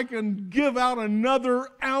think I can give out another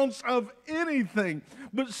ounce of anything.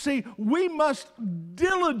 But see, we must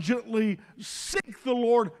diligently seek the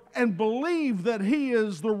Lord and believe that He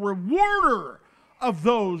is the rewarder of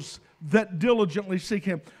those that diligently seek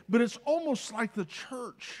Him. But it's almost like the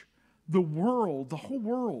church, the world, the whole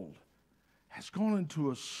world has gone into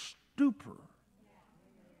a stupor.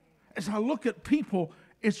 As I look at people,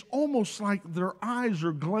 it's almost like their eyes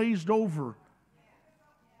are glazed over.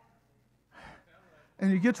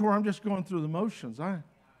 And you get to where I'm just going through the motions.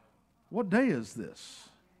 What day is this?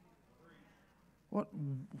 What?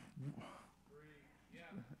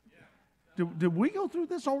 Did we go through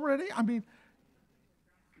this already? I mean,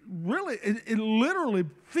 really, it literally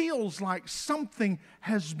feels like something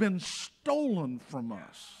has been stolen from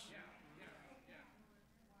us.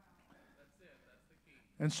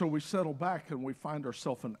 And so we settle back and we find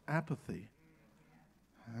ourselves in apathy.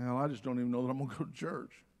 Well, I just don't even know that I'm going to go to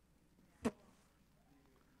church.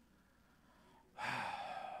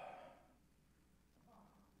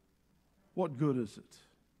 What good is it?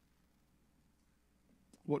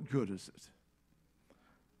 What good is it?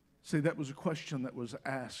 See, that was a question that was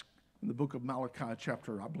asked in the book of Malachi,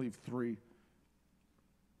 chapter, I believe, 3.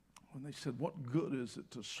 When they said, what good is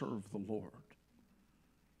it to serve the Lord?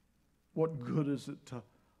 What good is it to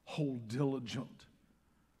hold diligent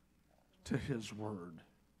to His word?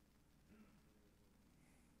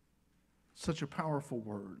 Such a powerful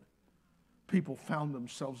word. People found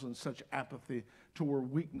themselves in such apathy to where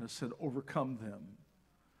weakness had overcome them.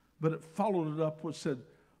 But it followed it up with said,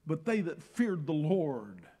 but they that feared the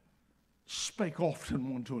Lord spake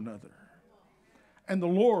often one to another. And the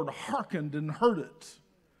Lord hearkened and heard it.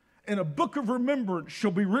 And a book of remembrance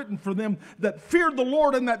shall be written for them that feared the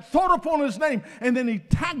Lord and that thought upon His name. And then he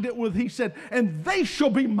tagged it with, he said, and they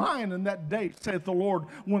shall be mine in that day, saith the Lord,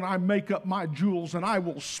 when I make up my jewels, and I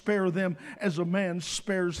will spare them as a man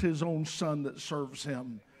spares his own son that serves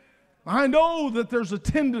him. I know that there's a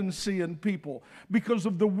tendency in people because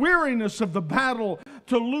of the weariness of the battle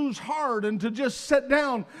to lose heart and to just sit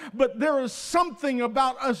down. But there is something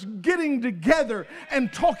about us getting together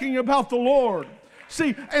and talking about the Lord.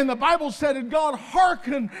 See, and the Bible said, and God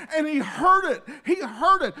hearkened, and He heard it. He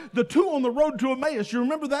heard it. The two on the road to Emmaus. You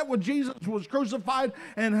remember that when Jesus was crucified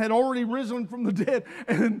and had already risen from the dead?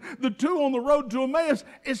 And the two on the road to Emmaus,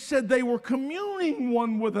 it said they were communing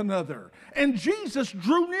one with another. And Jesus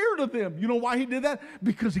drew near to them. You know why He did that?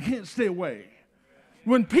 Because He can't stay away.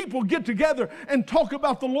 When people get together and talk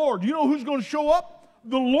about the Lord, you know who's going to show up?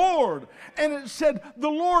 The Lord. And it said the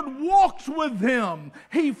Lord walked with them.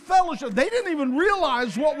 He fellowshiped. They didn't even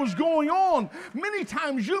realize what was going on. Many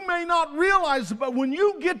times you may not realize it, but when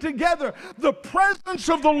you get together, the presence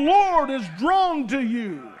of the Lord is drawn to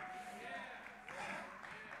you.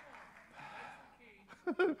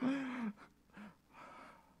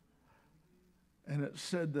 And it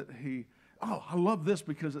said that I love this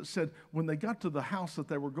because it said when they got to the house that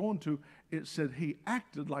they were going to, it said He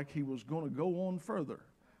acted like He was going to go on further.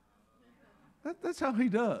 That's how He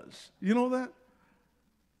does. You know that?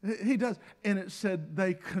 He does. And it said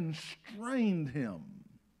they constrained Him.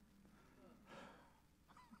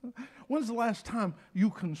 When's the last time you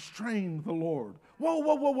constrained the Lord?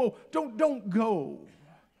 Whoa. Don't go.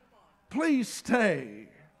 Please stay.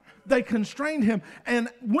 They constrained Him. And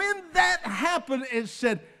when that happened, it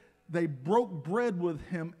said, they broke bread with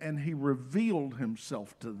Him and He revealed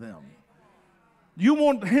Himself to them. You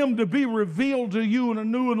want Him to be revealed to you in a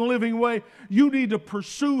new and living way, you need to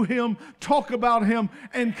pursue Him, talk about Him,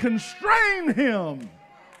 and constrain Him.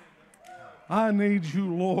 I need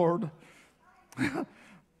you, Lord.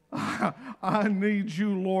 I need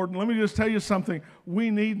you, Lord. And let me just tell you something.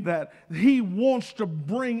 We need that. He wants to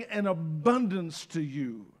bring an abundance to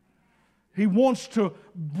you. He wants to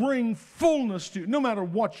bring fullness to you, no matter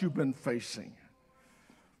what you've been facing.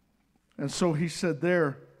 And so He said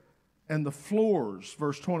there, and the floors,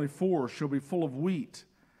 verse 24, shall be full of wheat,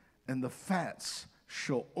 and the fats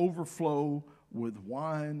shall overflow with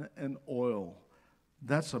wine and oil.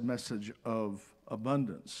 That's a message of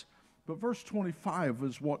abundance. But verse 25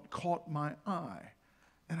 is what caught my eye.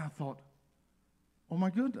 And I thought, oh my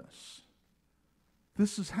goodness,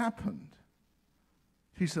 this has happened.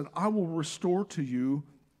 He said, I will restore to you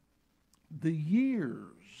the years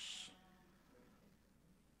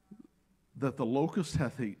that the locust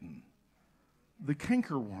hath eaten, the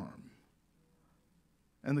cankerworm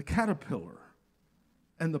and the caterpillar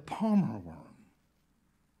and the palmer worm.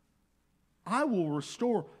 I will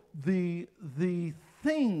restore the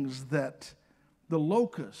things that the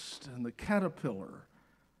locust and the caterpillar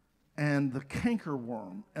and the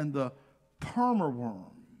cankerworm and the palmer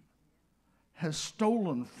worm has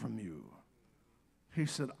stolen from you. He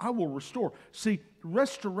said, I will restore. See,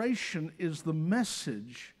 restoration is the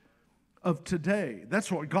message of today.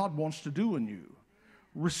 That's what God wants to do in you.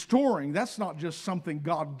 Restoring, that's not just something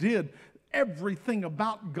God did. Everything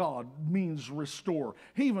about God means restore.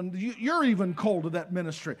 You're even called to that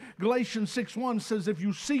ministry. Galatians 6:1 says, if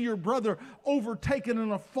you see your brother overtaken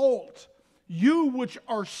in a fault, you which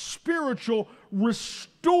are spiritual,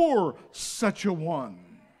 restore such a one.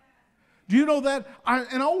 Do you know that? I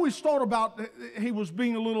always thought about, he was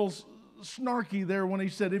being a little snarky there when he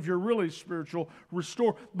said, if you're really spiritual,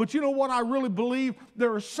 restore. But you know what I really believe?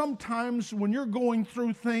 There are some times when you're going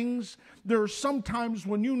through things, there are some times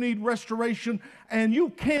when you need restoration and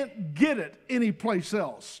you can't get it anyplace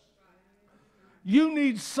else. You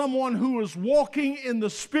need someone who is walking in the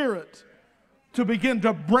Spirit to begin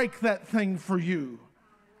to break that thing for you.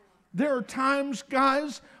 There are times,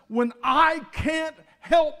 guys, when I can't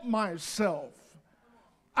help myself.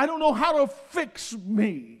 I don't know how to fix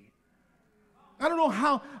me. I don't know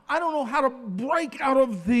how to break out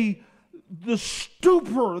of the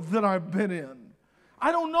stupor that I've been in.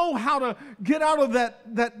 I don't know how to get out of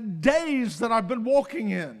that daze that I've been walking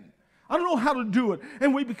in. I don't know how to do it.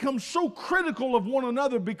 And we become so critical of one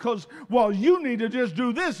another because, well, you need to just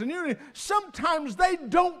do this. And sometimes they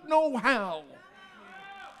don't know how.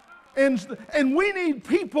 And we need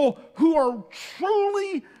people who are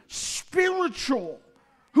truly spiritual,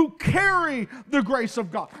 who carry the grace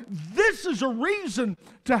of God. This is a reason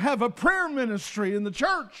to have a prayer ministry in the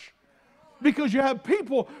church. Because you have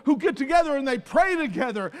people who get together and they pray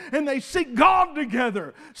together and they seek God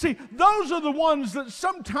together. See, those are the ones that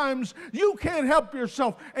sometimes you can't help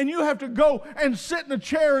yourself and you have to go and sit in a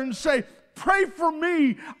chair and say, pray for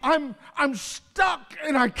me. I'm stuck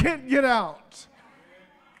and I can't get out.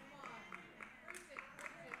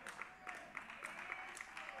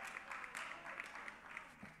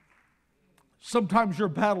 Sometimes your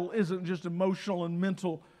battle isn't just emotional and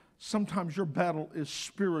mental. Sometimes your battle is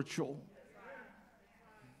spiritual.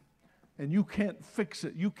 And you can't fix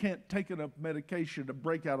it. You can't take enough medication to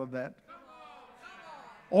break out of that.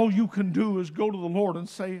 All you can do is go to the Lord and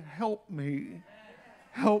say, help me.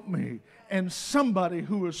 Help me. And somebody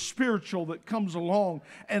who is spiritual that comes along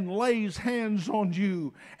and lays hands on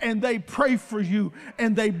you and they pray for you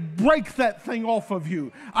and they break that thing off of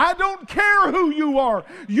you. I don't care who you are.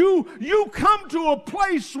 You come to a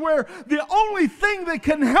place where the only thing that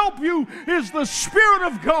can help you is the Spirit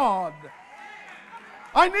of God.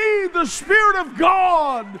 I need the Spirit of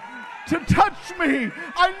God to touch me.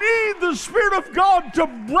 I need the Spirit of God to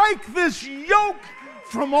break this yoke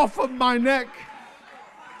from off of my neck.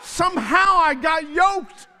 Somehow I got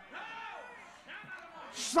yoked.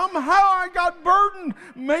 Somehow I got burdened.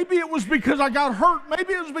 Maybe it was because I got hurt.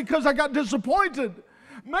 Maybe it was because I got disappointed.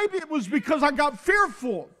 Maybe it was because I got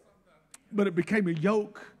fearful. But it became a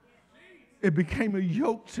yoke. It became a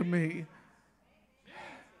yoke to me.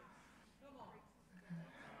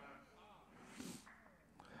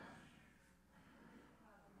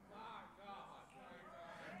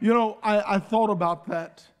 You know, I thought about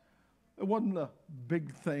that. It wasn't the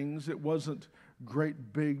big things. It wasn't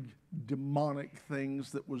great big demonic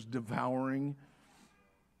things that was devouring.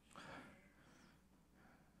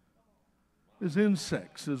 There's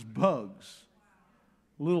insects, there's bugs,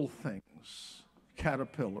 little things,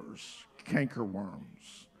 caterpillars,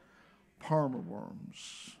 cankerworms, palmer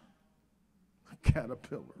worms,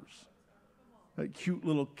 caterpillars. That cute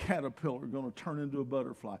little caterpillar going to turn into a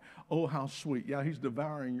butterfly. Oh, how sweet. Yeah, he's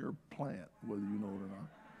devouring your plant, whether you know it or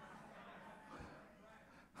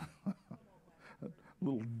not. That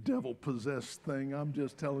little devil-possessed thing, I'm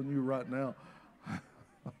just telling you right now.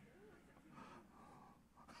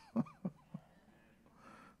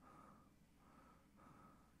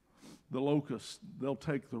 The locusts, they'll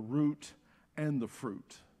take the root and the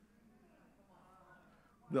fruit.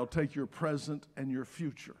 They'll take your present and your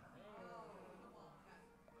future.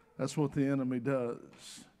 That's what the enemy does.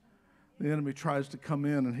 The enemy tries to come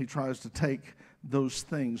in and he tries to take those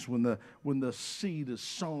things. When the seed is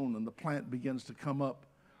sown and the plant begins to come up,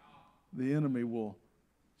 the enemy will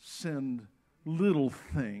send little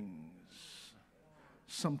things.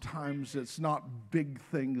 Sometimes it's not big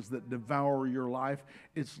things that devour your life.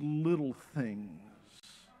 It's little things.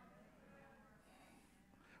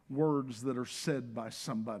 words that are said by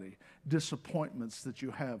somebody, disappointments that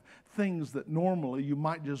you have, things that normally you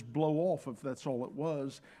might just blow off if that's all it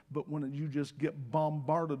was, but when you just get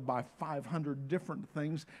bombarded by 500 different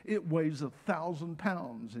things, it weighs 1,000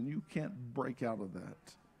 pounds and you can't break out of that.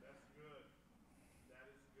 That's good. That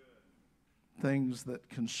is good. Things that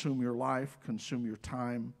consume your life, consume your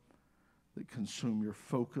time, that consume your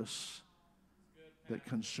focus, that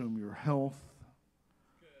consume your health,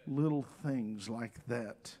 little things like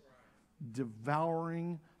that,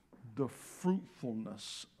 devouring the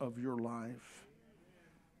fruitfulness of your life.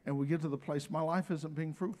 And we get to the place, my life isn't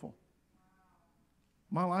being fruitful.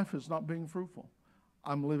 My life is not being fruitful.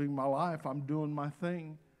 I'm living my life, I'm doing my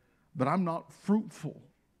thing, but I'm not fruitful.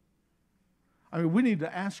 I mean, we need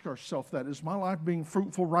to ask ourselves that. Is my life being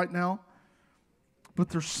fruitful right now? But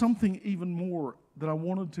there's something even more that I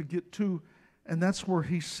wanted to get to, and that's where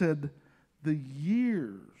he said, the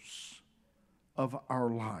years of our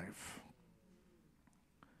life.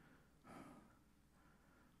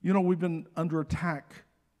 You know, we've been under attack.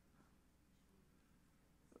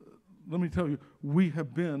 Let me tell you, we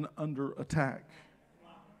have been under attack.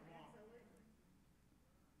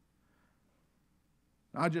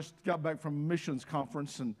 I just got back from a missions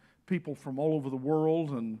conference, and people from all over the world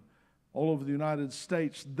and all over the United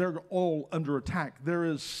States, they're all under attack. There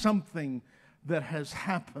is something that has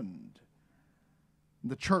happened.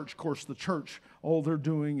 The church, of course, all they're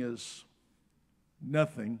doing is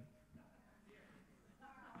nothing.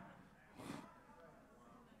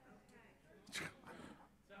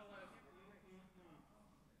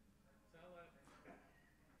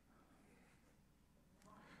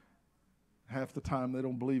 Half the time they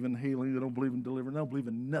don't believe in healing, they don't believe in deliverance, they don't believe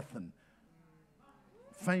in nothing.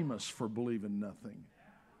 Famous for believing nothing.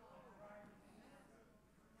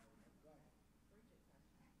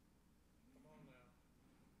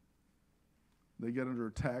 They get under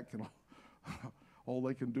attack, and all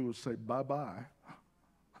they can do is say bye-bye.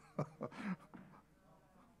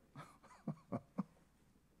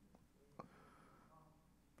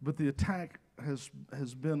 But the attack has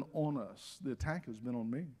been on us. The attack has been on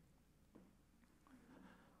me.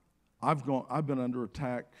 I've been under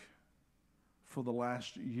attack for the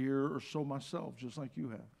last year or so myself, just like you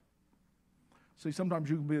have. See, sometimes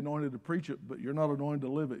you can be anointed to preach it, but you're not anointed to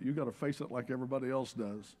live it. You got to face it like everybody else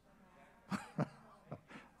does.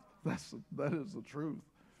 That is the truth.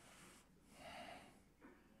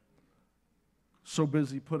 So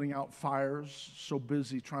busy putting out fires, so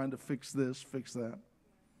busy trying to fix this, fix that.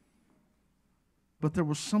 But there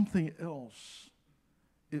was something else.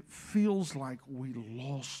 It feels like we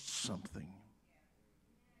lost something.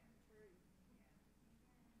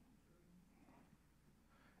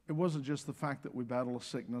 It wasn't just the fact that we battle a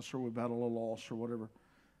sickness or we battle a loss or whatever.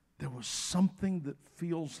 There was something that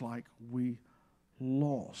feels like we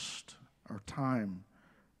lost our time,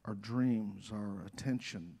 our dreams, our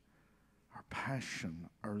attention, our passion,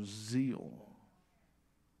 our zeal.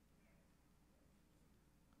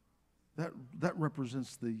 That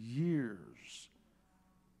represents the years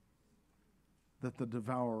that the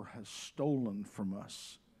devourer has stolen from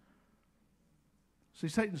us. See,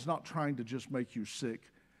 Satan's not trying to just make you sick.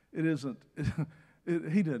 It isn't.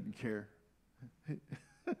 He doesn't care.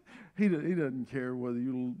 He doesn't care whether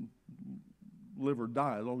you live or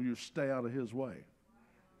die as long as you stay out of his way.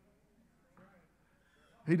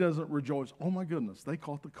 He doesn't rejoice. Oh my goodness, they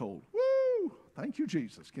caught the cold. Woo! Thank you,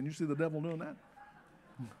 Jesus. Can you see the devil doing that?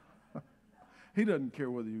 He doesn't care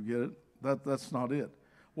whether you get it. That's not it.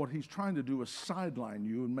 What he's trying to do is sideline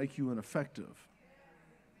you and make you ineffective.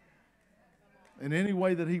 In any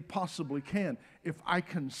way that he possibly can. If I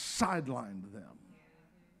can sideline them,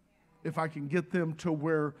 if I can get them to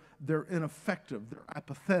where they're ineffective, they're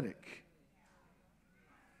apathetic.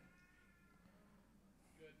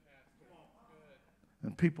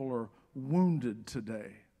 And people are wounded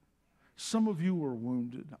today. Some of you are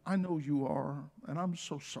wounded. I know you are, and I'm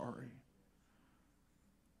so sorry.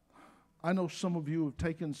 I know some of you have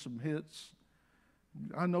taken some hits.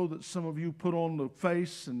 I know that some of you put on the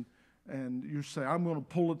face and you say, I'm going to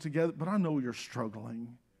pull it together, but I know you're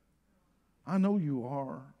struggling. I know you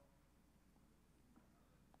are.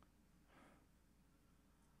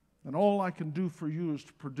 And all I can do for you is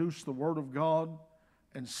to produce the Word of God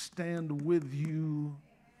and stand with you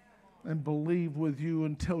and believe with you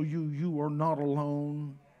and tell you you are not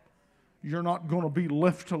alone. You're not going to be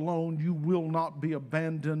left alone. You will not be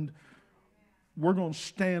abandoned. We're going to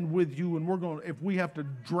stand with you, and if we have to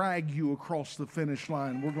drag you across the finish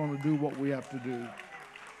line, we're going to do what we have to do.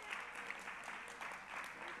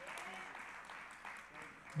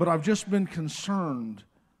 But I've just been concerned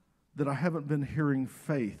that I haven't been hearing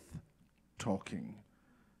faith talking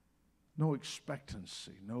no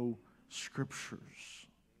expectancy, no scriptures.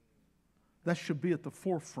 That should be at the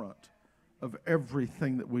forefront of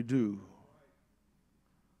everything that we do.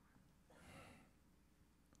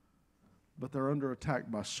 But they're under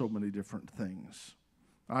attack by so many different things.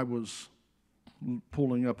 I was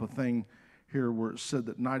pulling up a thing here where it said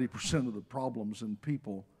that 90% of the problems in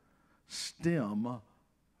people stem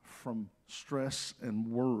from stress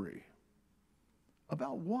and worry.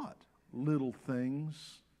 About what? Little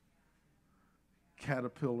things.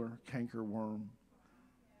 Caterpillar, cankerworm.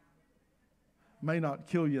 May not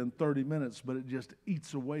kill you in 30 minutes, but it just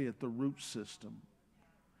eats away at the root system.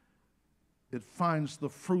 It finds the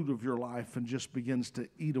fruit of your life and just begins to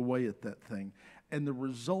eat away at that thing. And the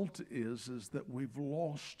result is that we've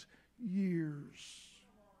lost years.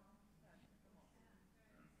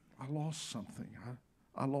 I lost something.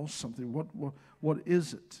 I lost something. What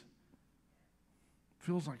is it?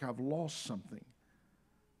 Feels like I've lost something.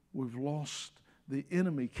 We've lost. The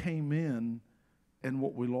enemy came in, and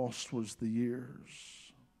what we lost was the years.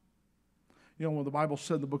 You know, when the Bible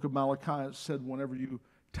said in the book of Malachi, it said whenever you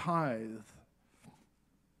tithe,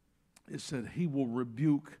 it said he will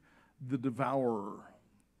rebuke the devourer.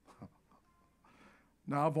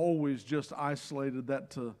 Now, I've always just isolated that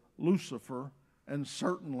to Lucifer, and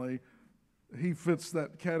certainly he fits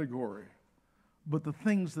that category. But the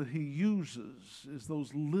things that he uses is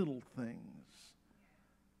those little things.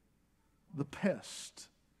 The pest.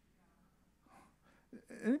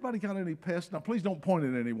 Anybody got any pests? Now, please don't point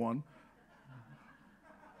at anyone.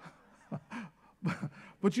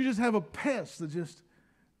 But you just have a pest that just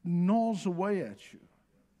gnaws away at you.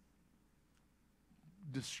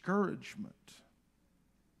 Discouragement,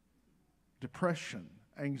 depression,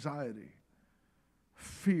 anxiety,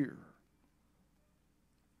 fear.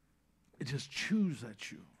 It just chews at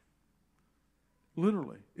you.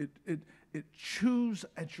 Literally, it chews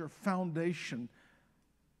at your foundation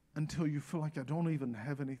until you feel like I don't even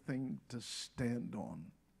have anything to stand on.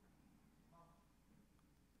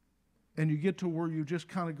 And you get to where you just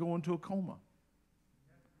kind of go into a coma.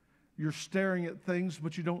 You're staring at things,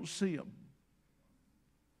 but you don't see them.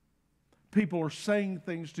 People are saying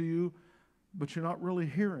things to you, but you're not really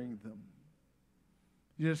hearing them.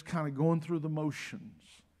 You're just kind of going through the motions.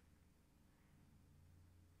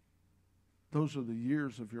 Those are the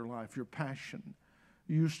years of your life, your passion.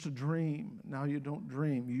 You used to dream, now you don't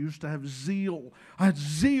dream. You used to have zeal. I had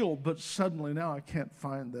zeal, but suddenly now I can't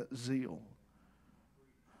find that zeal.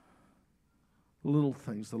 The little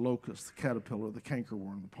things, the locust, the caterpillar, the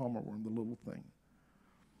cankerworm, the palmerworm, the little thing.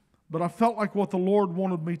 But I felt like what the Lord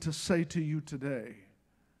wanted me to say to you today.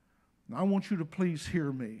 And I want you to please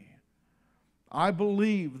hear me. I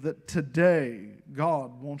believe that today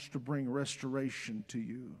God wants to bring restoration to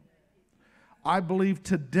you. I believe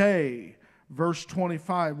today, verse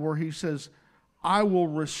 25, where he says, I will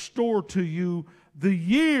restore to you the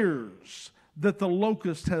years that the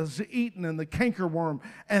locust has eaten, and the cankerworm,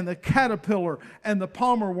 and the caterpillar, and the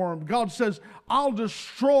palmerworm. God says, I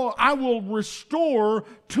will restore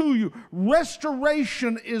to you.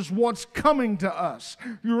 Restoration is what's coming to us.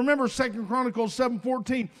 You remember 2 Chronicles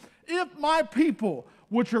 7:14. If my people,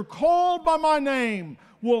 which are called by my name,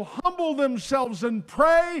 will humble themselves and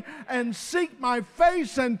pray and seek my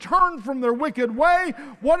face and turn from their wicked way,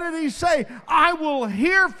 what did he say? I will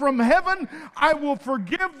hear from heaven, I will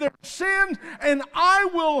forgive their sins, and I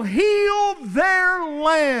will heal their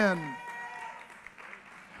land.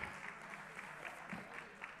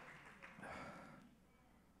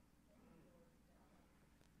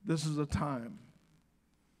 This is a time.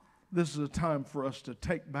 This is a time for us to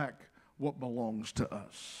take back what belongs to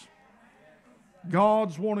us.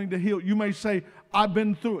 God's wanting to heal. You may say, I've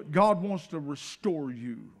been through it. God wants to restore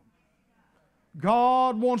you.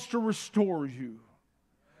 God wants to restore you.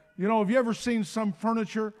 You know, have you ever seen some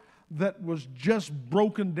furniture that was just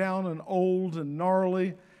broken down and old and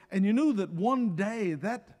gnarly? And you knew that one day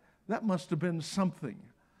that must have been something.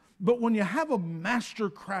 But when you have a master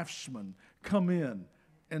craftsman come in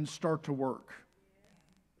and start to work.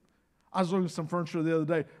 I was looking at some furniture the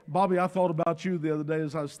other day. Bobby, I thought about you the other day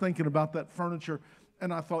as I was thinking about that furniture.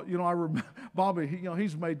 And I thought, you know, I remember Bobby,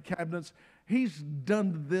 he's made cabinets. He's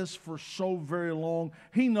done this for so very long.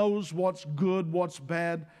 He knows what's good, what's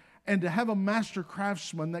bad. And to have a master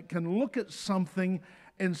craftsman that can look at something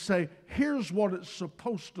and say, here's what it's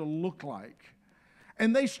supposed to look like.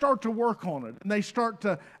 And they start to work on it. And they start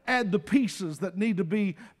to add the pieces that need to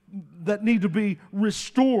be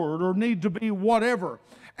restored or need to be whatever.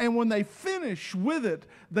 And when they finish with it,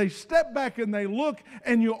 they step back and they look,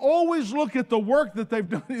 and you always look at the work that they've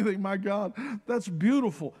done. You think, my God, that's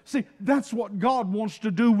beautiful. See, that's what God wants to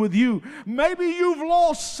do with you. Maybe you've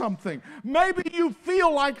lost something. Maybe you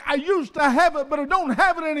feel like, I used to have it, but I don't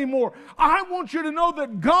have it anymore. I want you to know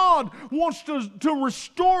that God wants to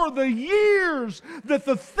restore the years, that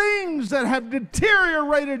the things that have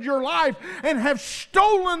deteriorated your life and have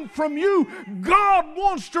stolen from you, God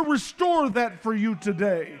wants to restore that for you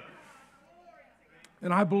today.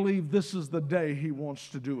 And I believe this is the day He wants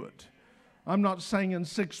to do it. I'm not saying in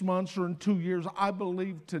 6 months or in 2 years. I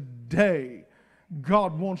believe today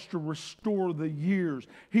God wants to restore the years.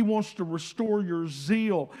 He wants to restore your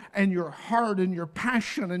zeal and your heart and your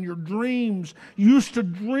passion and your dreams. You used to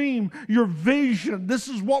dream, your vision. This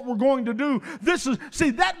is what we're going to do.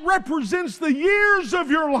 That represents the years of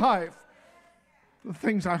your life. The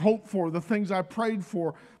things I hoped for, the things I prayed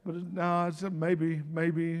for. But no, I said maybe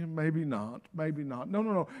not.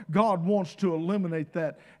 No. God wants to eliminate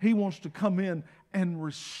that. He wants to come in and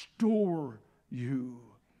restore you.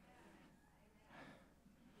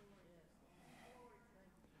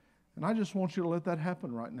 And I just want you to let that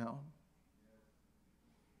happen right now.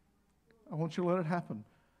 I want you to let it happen.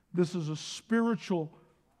 This is a spiritual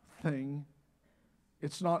thing.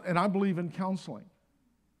 It's not, and I believe in counseling.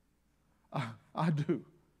 I do.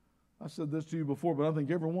 I said this to you before, but I think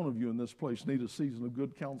every one of you in this place need a season of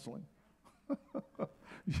good counseling.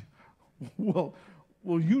 Well,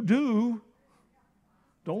 you do.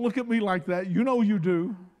 Don't look at me like that. You know you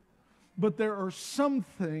do. But there are some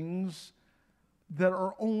things that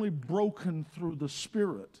are only broken through the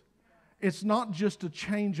Spirit. It's not just a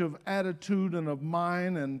change of attitude and of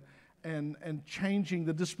mind and changing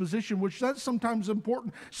the disposition, which that's sometimes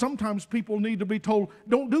important. Sometimes people need to be told,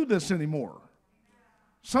 don't do this anymore.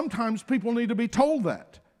 Sometimes people need to be told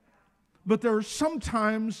that. But there are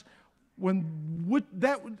sometimes when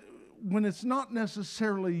it's not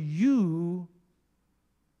necessarily you,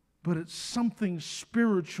 but it's something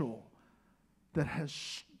spiritual that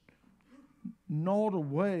has gnawed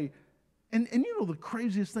away. And you know the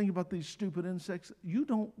craziest thing about these stupid insects, you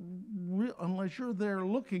don't, unless you're there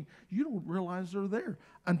looking, you don't realize they're there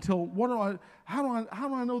until, how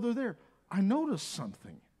do I know they're there? I notice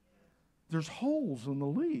something. There's holes in the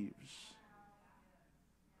leaves.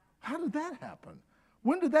 How did that happen?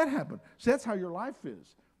 When did that happen? See, that's how your life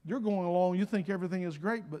is. You're going along, you think everything is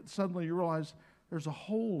great, but suddenly you realize there's a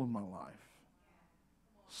hole in my life.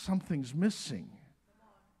 Something's missing.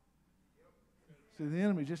 See, the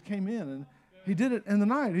enemy just came in, and he did it in the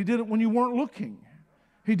night. He did it when you weren't looking.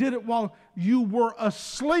 He did it while you were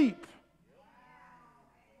asleep.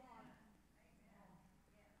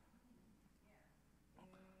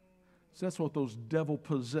 So that's what those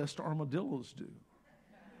devil-possessed armadillos do.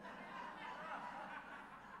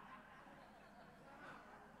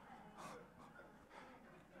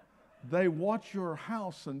 They watch your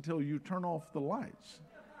house until you turn off the lights.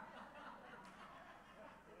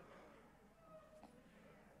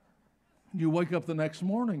 You wake up the next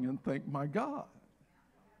morning and think, my God,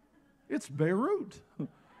 it's Beirut.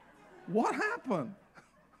 What happened?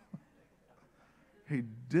 He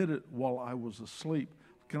did it while I was asleep.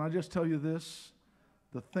 Can I just tell you this?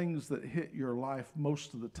 The things that hit your life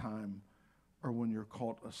most of the time are when you're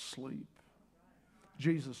caught asleep.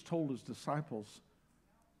 Jesus told his disciples,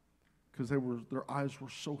 because their eyes were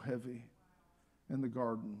so heavy in the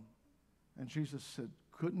garden. And Jesus said,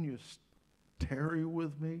 couldn't you tarry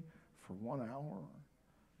with me for 1 hour?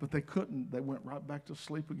 But they couldn't. They went right back to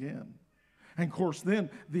sleep again. And of course, then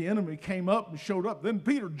the enemy came up and showed up. Then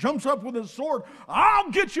Peter jumps up with his sword.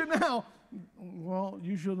 I'll get you now. Well,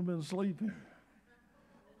 you should have been sleeping.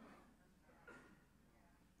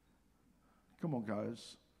 Come on,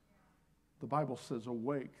 guys. The Bible says,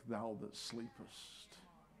 awake, thou that sleepest.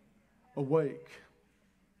 Awake.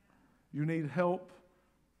 You need help?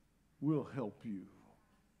 We'll help you.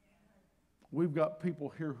 We've got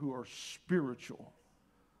people here who are spiritual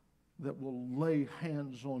that will lay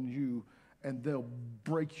hands on you and they'll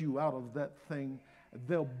break you out of that thing.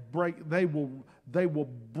 They will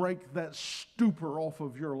break that stupor off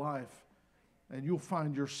of your life, and you'll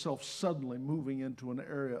find yourself suddenly moving into an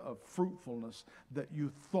area of fruitfulness that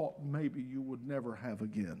you thought maybe you would never have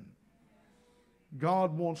again.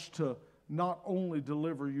 God wants to not only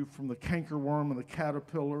deliver you from the cankerworm and the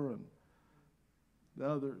caterpillar and the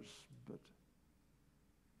others, but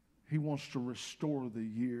He wants to restore the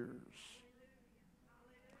years.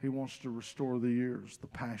 He wants to restore the years, the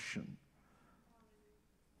passion.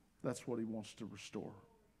 That's what He wants to restore.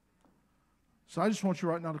 So I just want you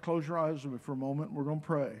right now to close your eyes with me for a moment. We're going to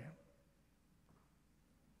pray.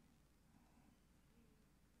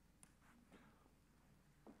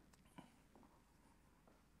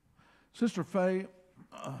 Sister Faye,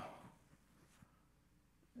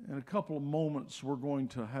 in a couple of moments, we're going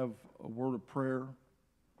to have a word of prayer.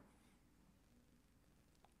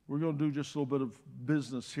 We're going to do just a little bit of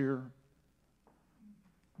business here.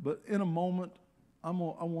 But in a moment, I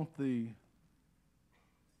want the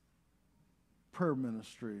prayer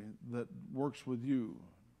ministry that works with you.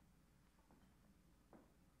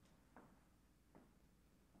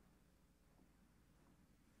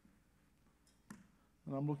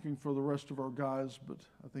 And I'm looking for the rest of our guys, but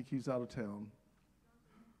I think he's out of town.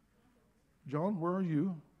 John, where are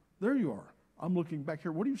you? There you are. I'm looking back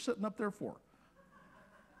here. What are you sitting up there for?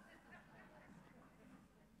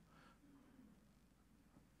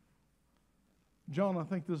 John, I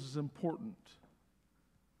think this is important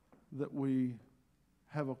that we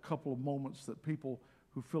have a couple of moments that people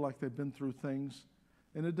who feel like they've been through things,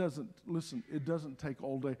 and it doesn't take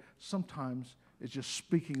all day. Sometimes it's just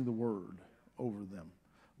speaking the word over them,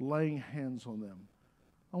 laying hands on them.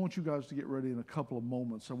 I want you guys to get ready in a couple of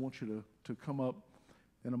moments. I want you to come up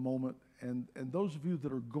in a moment, and those of you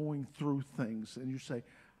that are going through things and you say,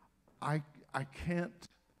 I can't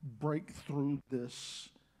break through this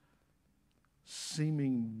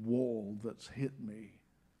seeming wall that's hit me,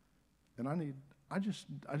 and I just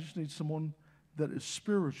need someone that is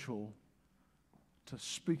spiritual to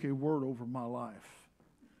speak a word over my life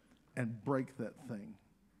and break that thing.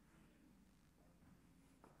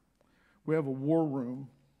 We have a war room,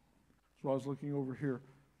 so I was looking over here,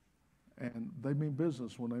 and they mean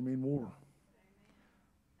business when they mean war.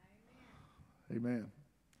 Amen.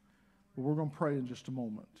 But we're going to pray in just a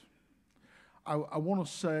moment. I want to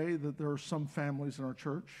say that there are some families in our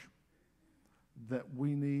church that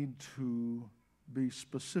we need to be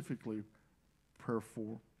specifically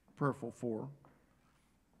prayerful for.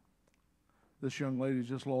 This young lady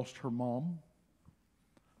just lost her mom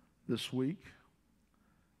this week.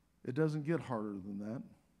 It doesn't get harder than that.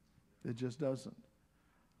 It just doesn't.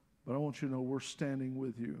 But I want you to know we're standing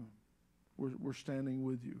with you. We're standing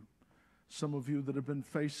with you. Some of you that have been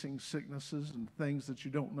facing sicknesses and things that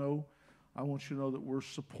you don't know, I want you to know that we're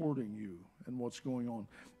supporting you and what's going on.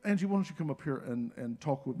 Angie, why don't you come up here and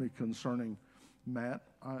talk with me concerning Matt?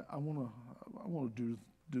 I want to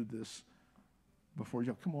do this before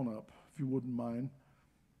you come on up, if you wouldn't mind.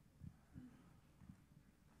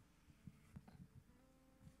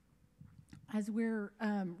 As we're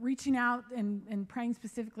reaching out and praying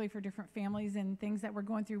specifically for different families and things that we're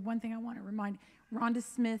going through, one thing I want to remind, Rhonda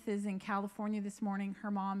Smith is in California this morning.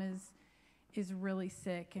 Her mom is really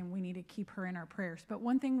sick, and we need to keep her in our prayers. But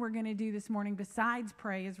one thing we're going to do this morning besides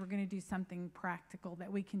pray is we're going to do something practical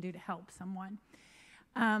that we can do to help someone.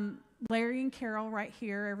 Larry and Carol right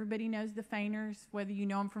here, everybody knows the Fainers, whether you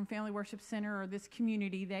know them from Family Worship Center or this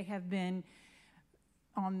community. They have been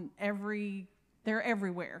on they're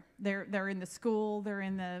everywhere. They're in the school, they're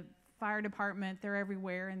in the fire department, they're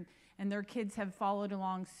everywhere, and their kids have followed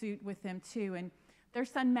along suit with them too. And their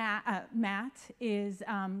son Matt is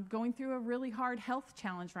going through a really hard health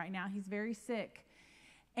challenge right now. He's very sick,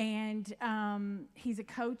 and he's a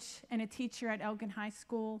coach and a teacher at Elgin High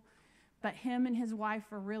School. But him and his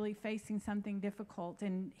wife are really facing something difficult,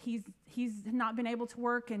 and he's not been able to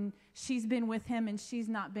work, and she's been with him, and she's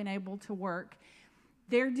not been able to work.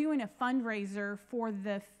 They're doing a fundraiser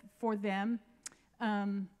for them.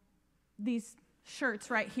 These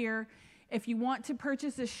shirts right here. If you want to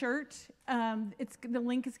purchase a shirt, the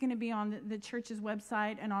link is going to be on the church's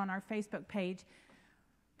website and on our Facebook page.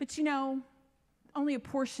 But only a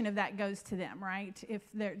portion of that goes to them, right?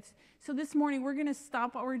 So this morning we're going to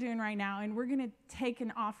stop what we're doing right now, and we're going to take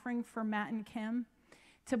an offering for Matt and Kim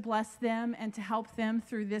to bless them and to help them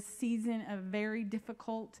through this season of very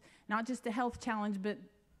difficult, not just a health challenge, but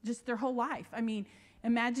just their whole life. I mean,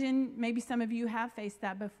 imagine, maybe some of you have faced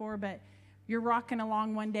that before, but you're rocking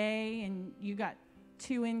along one day and you got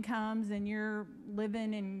 2 incomes and you're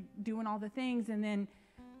living and doing all the things, and then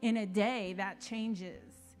in a day that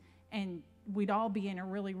changes, and we'd all be in a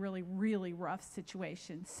really, really, really rough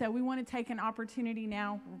situation. So we want to take an opportunity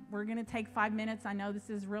now. We're going to take 5 minutes. I know this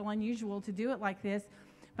is real unusual to do it like this,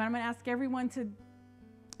 but I'm going to ask everyone to,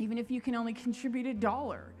 even if you can only contribute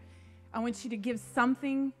 $1, I want you to give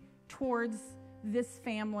something towards this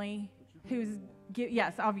family who's,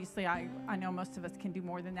 yes, obviously I know most of us can do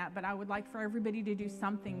more than that, but I would like for everybody to do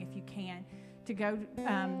something if you can, to go,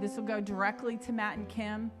 this will go directly to Matt and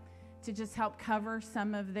Kim to just help cover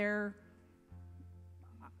some of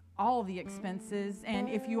all the expenses. And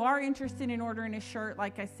if you are interested in ordering a shirt,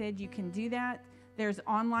 like I said, you can do that. There's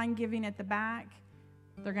online giving at the back.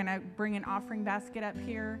 They're going to bring an offering basket up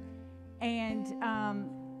here. And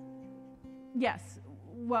yes,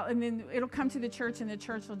 well, and then it'll come to the church, and the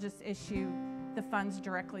church will just issue the funds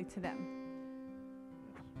directly to them.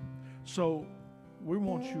 So we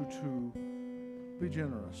want you to be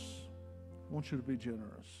generous. I want you to be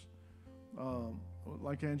generous.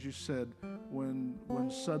 Like Angie said, when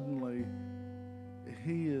suddenly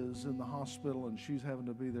he is in the hospital and she's having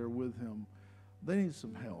to be there with him, they need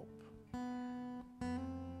some help.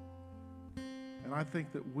 And I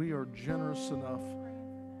think that we are generous enough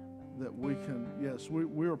that we can, yes,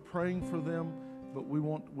 we are praying for them, but we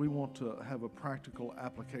want to have a practical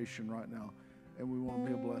application right now, and we want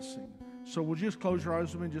to be a blessing. So would you just close your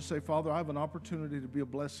eyes with me and just say, Father, I have an opportunity to be a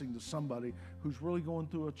blessing to somebody who's really going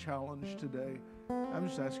through a challenge today. I'm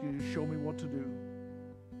just asking you to show me what to do.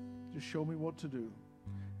 Just show me what to do.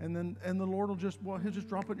 And the Lord will he'll just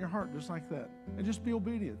drop it in your heart just like that. And just be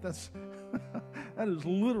obedient. That is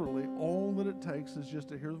literally all that it takes, is just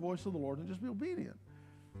to hear the voice of the Lord and just be obedient.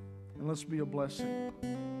 And let's be a blessing.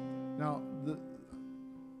 Now, the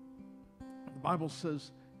Bible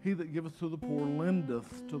says, he that giveth to the poor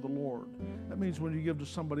lendeth to the Lord. That means when you give to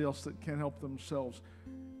somebody else that can't help themselves,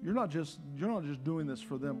 you're not just doing this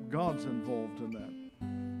for them. God's involved in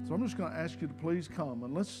that. So I'm just going to ask you to please come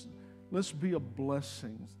and let's be a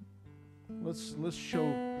blessing. Let's just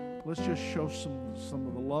show some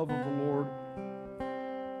of the love of the Lord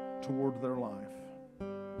toward their life.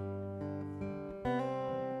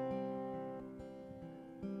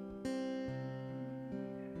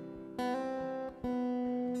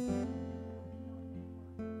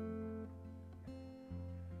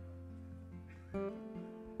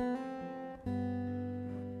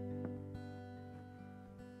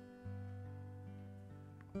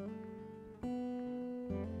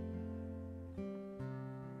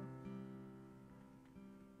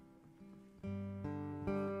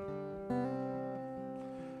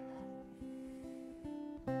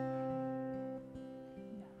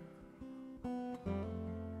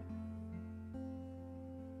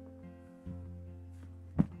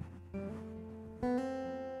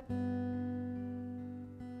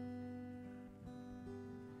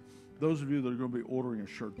 Those of you that are going to be ordering a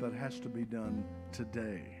shirt, that has to be done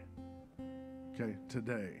today. Okay,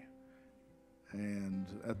 today. And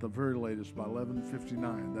at the very latest, by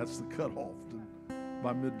 11:59, that's the cutoff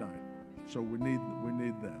by midnight. So we need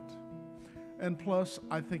that. And plus,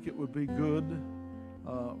 I think it would be good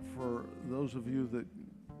for those of you that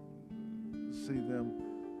see them.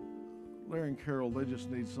 Larry and Carol, they just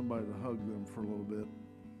need somebody to hug them for a little bit.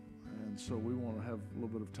 And so we want to have a little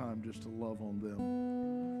bit of time just to love on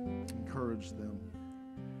them, encourage them.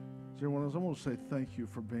 So everyone else, I want to say thank you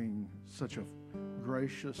for being such a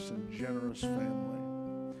gracious and generous family.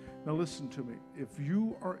 Now listen to me. If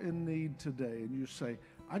you are in need today and you say,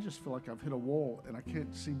 I just feel like I've hit a wall and I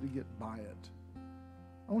can't seem to get by it,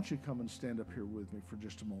 I want you to come and stand up here with me for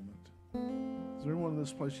just a moment. Is there anyone in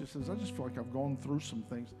this place who says, I just feel like I've gone through some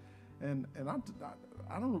things, and I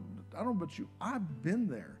don't know about you, I've been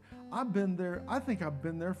there. I think I've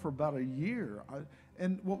been there for about a year.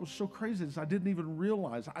 And what was so crazy is I didn't even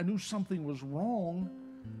realize. I knew something was wrong,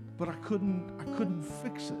 but I couldn't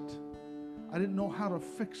fix it. I didn't know how to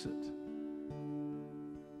fix it.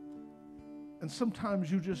 And sometimes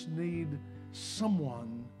you just need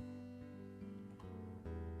someone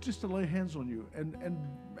just to lay hands on you and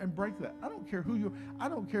break that. I don't care if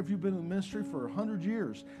you've been in the ministry for 100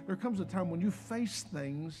 years. There comes a time when you face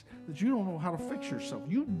things that you don't know how to fix yourself.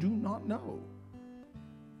 You do not know.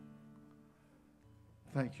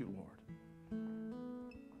 Thank you, Lord.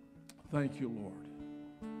 Thank you, Lord.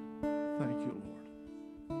 Thank you,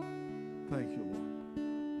 Lord. Thank you, Lord.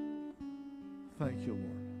 Thank you,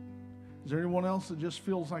 Lord. Is there anyone else that just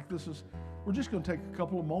feels like we're just going to take a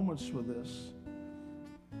couple of moments for this.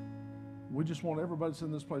 We just want everybody that's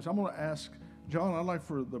in this place. I'm going to ask John, I'd like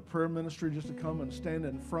for the prayer ministry just to come and stand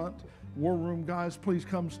in front. War room guys, please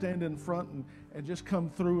come stand in front and just come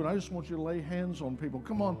through. And I just want you to lay hands on people.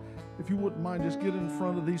 Come on, if you wouldn't mind, just get in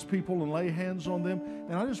front of these people and lay hands on them.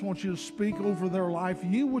 And I just want you to speak over their life.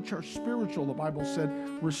 You which are spiritual, the Bible said,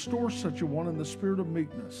 restore such a one in the spirit of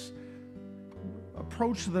meekness.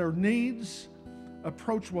 Approach their needs.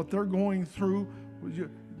 Approach what they're going through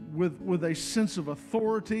with a sense of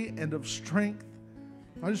authority and of strength.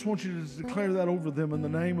 I just want you to declare that over them in the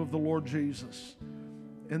name of the Lord Jesus.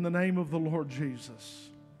 In the name of the Lord Jesus.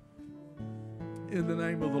 In the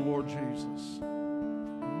name of the Lord Jesus.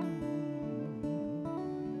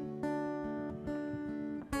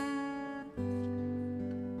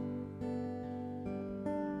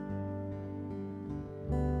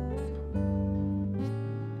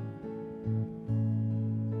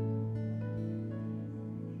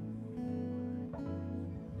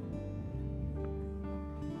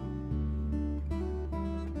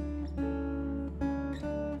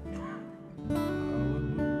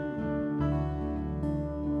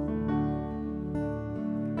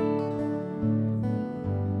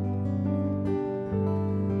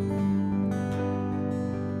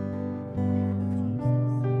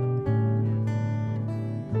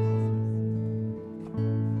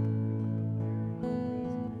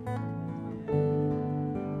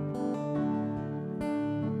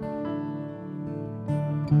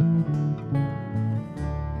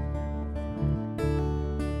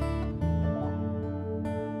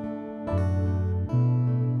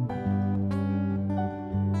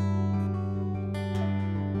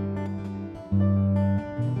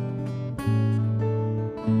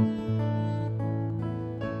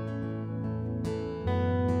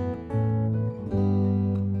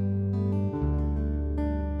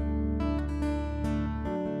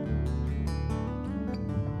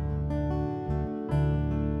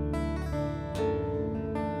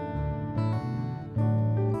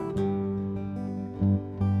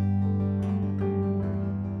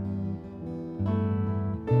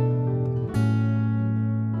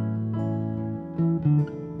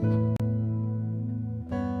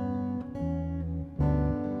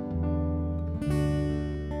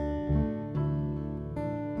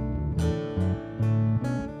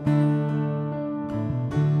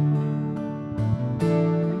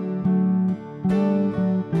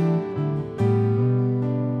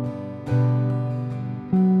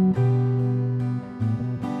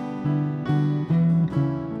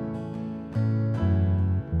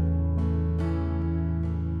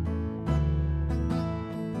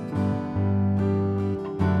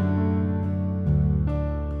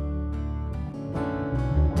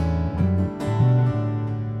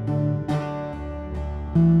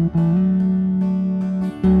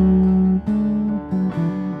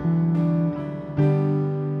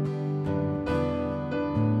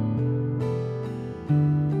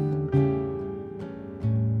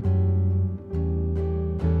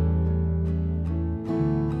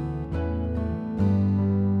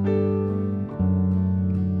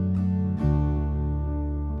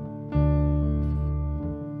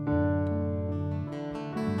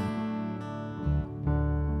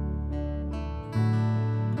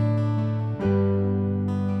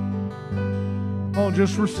 on,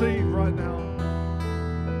 just receive right now.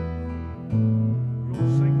 You want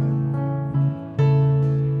to sing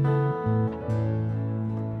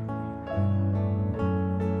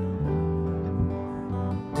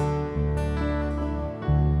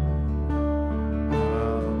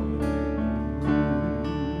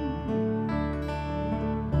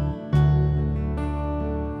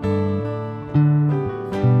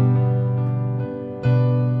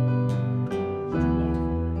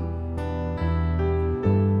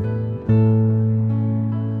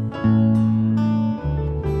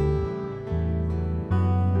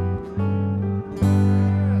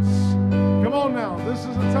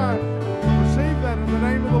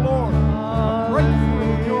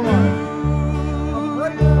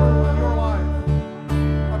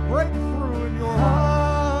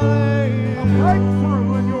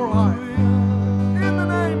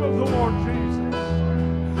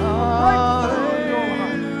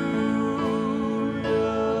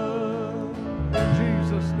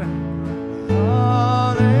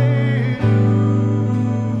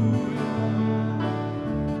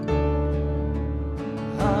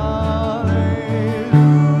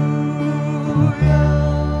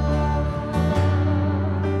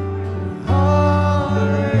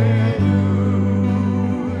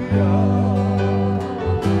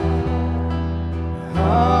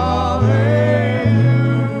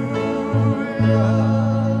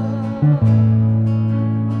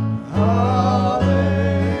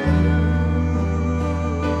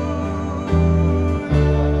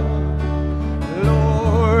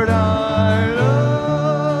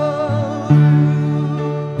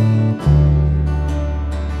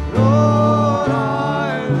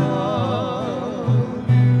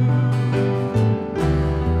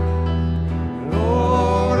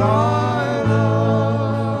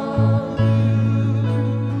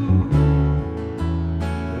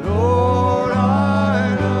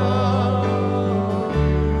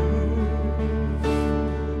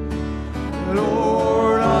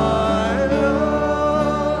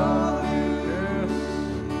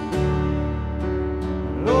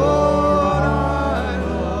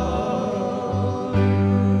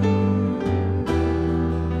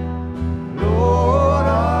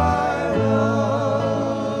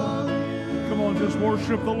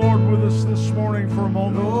worship the Lord with us this morning for a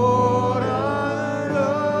moment. Lord, I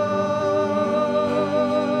love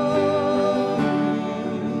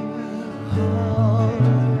you.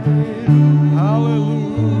 Hallelujah.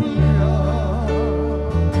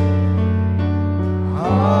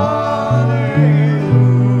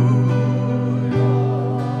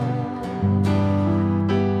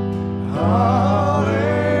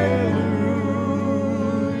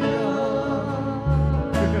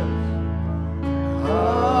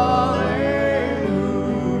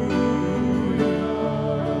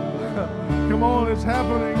 It's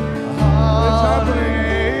happening. It's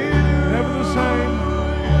happening. sing.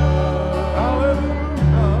 Hallelujah.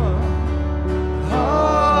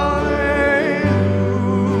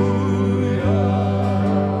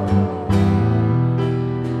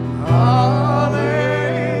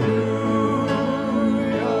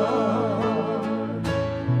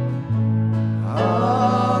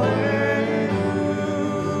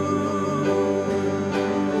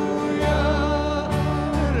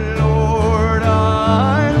 Lord,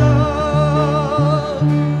 I love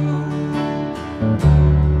you.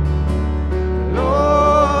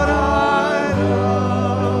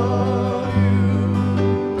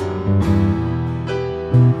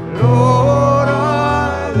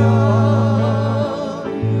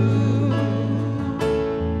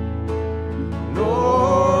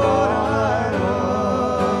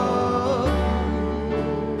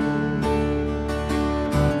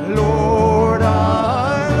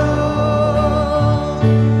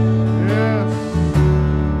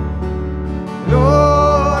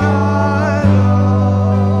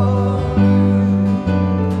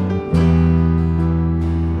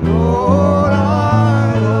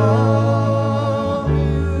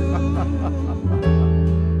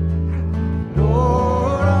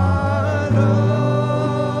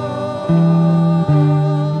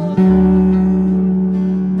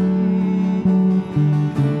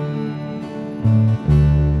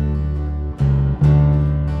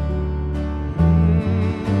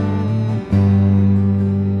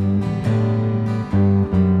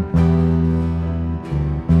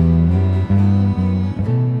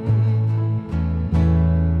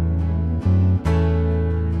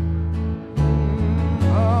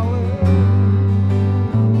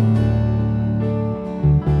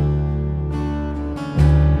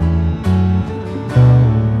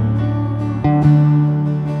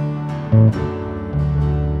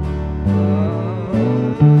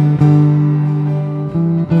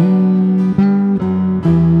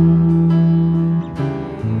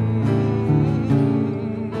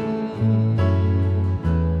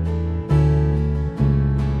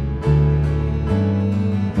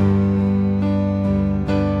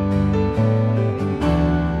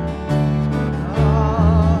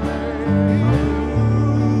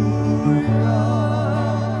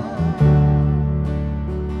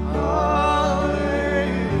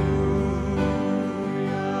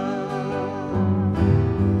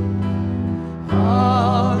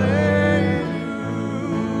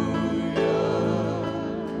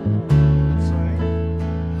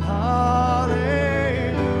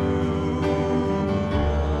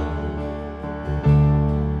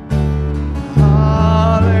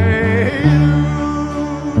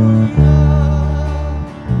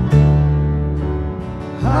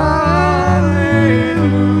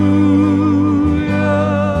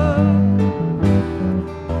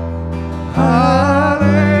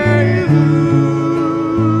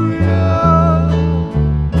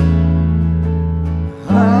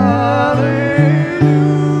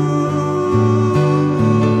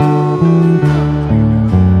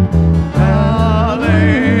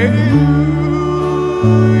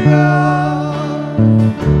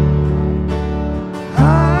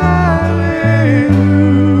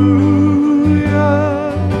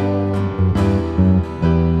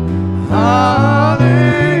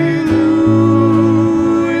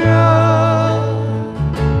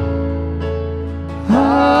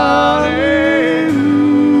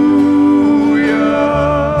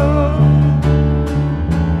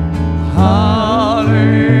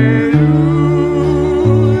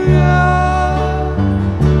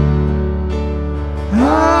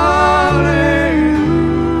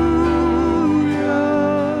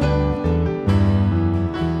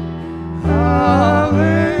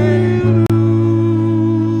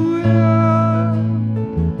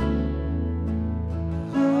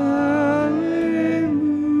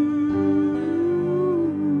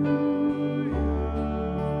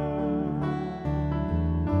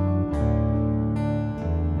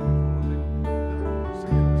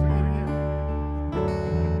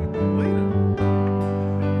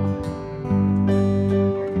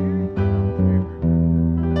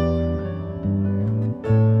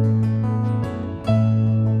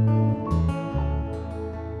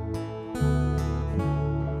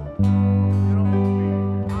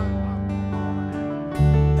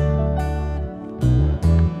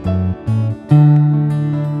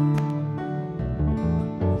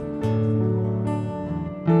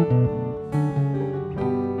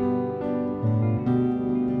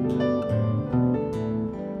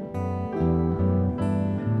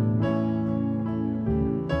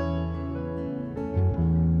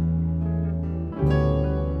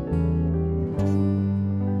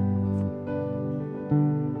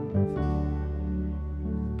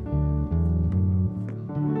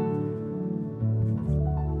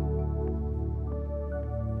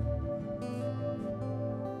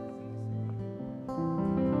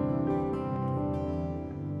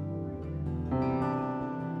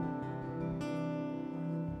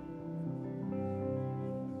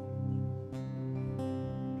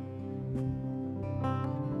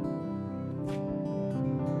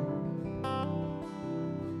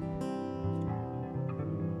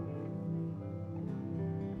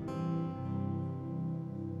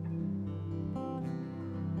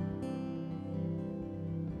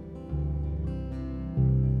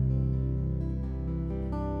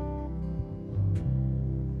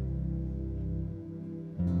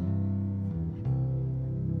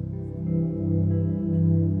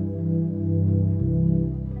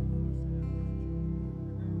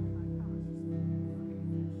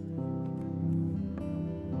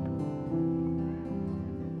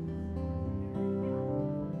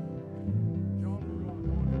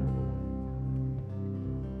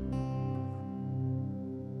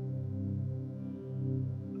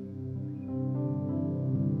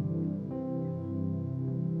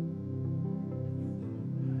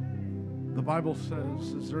 The Bible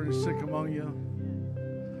says, is there any sick among you?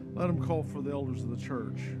 Let them call for the elders of the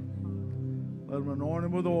church. Let them anoint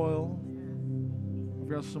him with oil. We've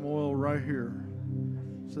got some oil right here.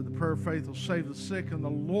 It said the prayer of faith will save the sick and the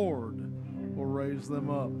Lord will raise them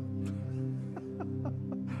up.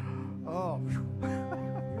 Oh.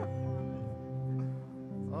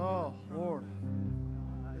 Oh, Lord.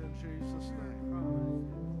 In Jesus' name.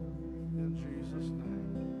 In Jesus'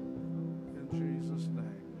 name. In Jesus' name.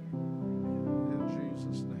 In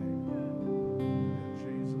Jesus' name. In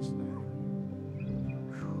Jesus' name.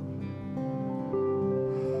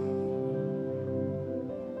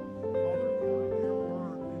 Father,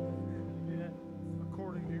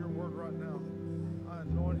 according to your word right now, I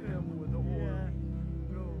anoint him with the oil.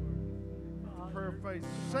 Prayer of faith,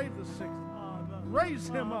 save the sick. Raise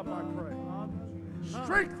him up, I pray.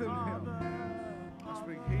 Strengthen him. I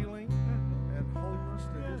speak healing and wholeness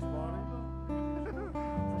to his body.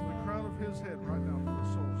 From the crown of his head right now to the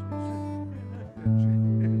soles of his feet. In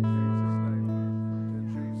Jesus' name. In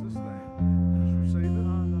Jesus' name. Just receive it.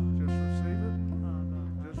 Just receive it.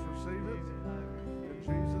 Just receive it. In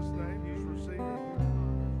Jesus' name. Just receive it.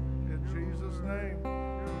 In Jesus' name.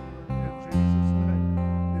 In Jesus' name.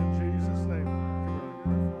 In Jesus' name.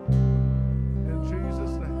 In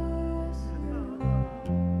Jesus' name.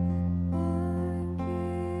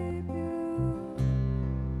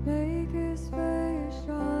 Make his face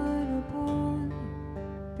shine upon you,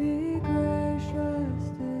 be gracious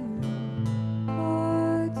to you,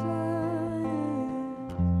 pardon him,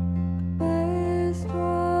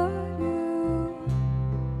 restore you,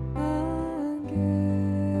 and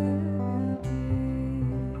give you peace.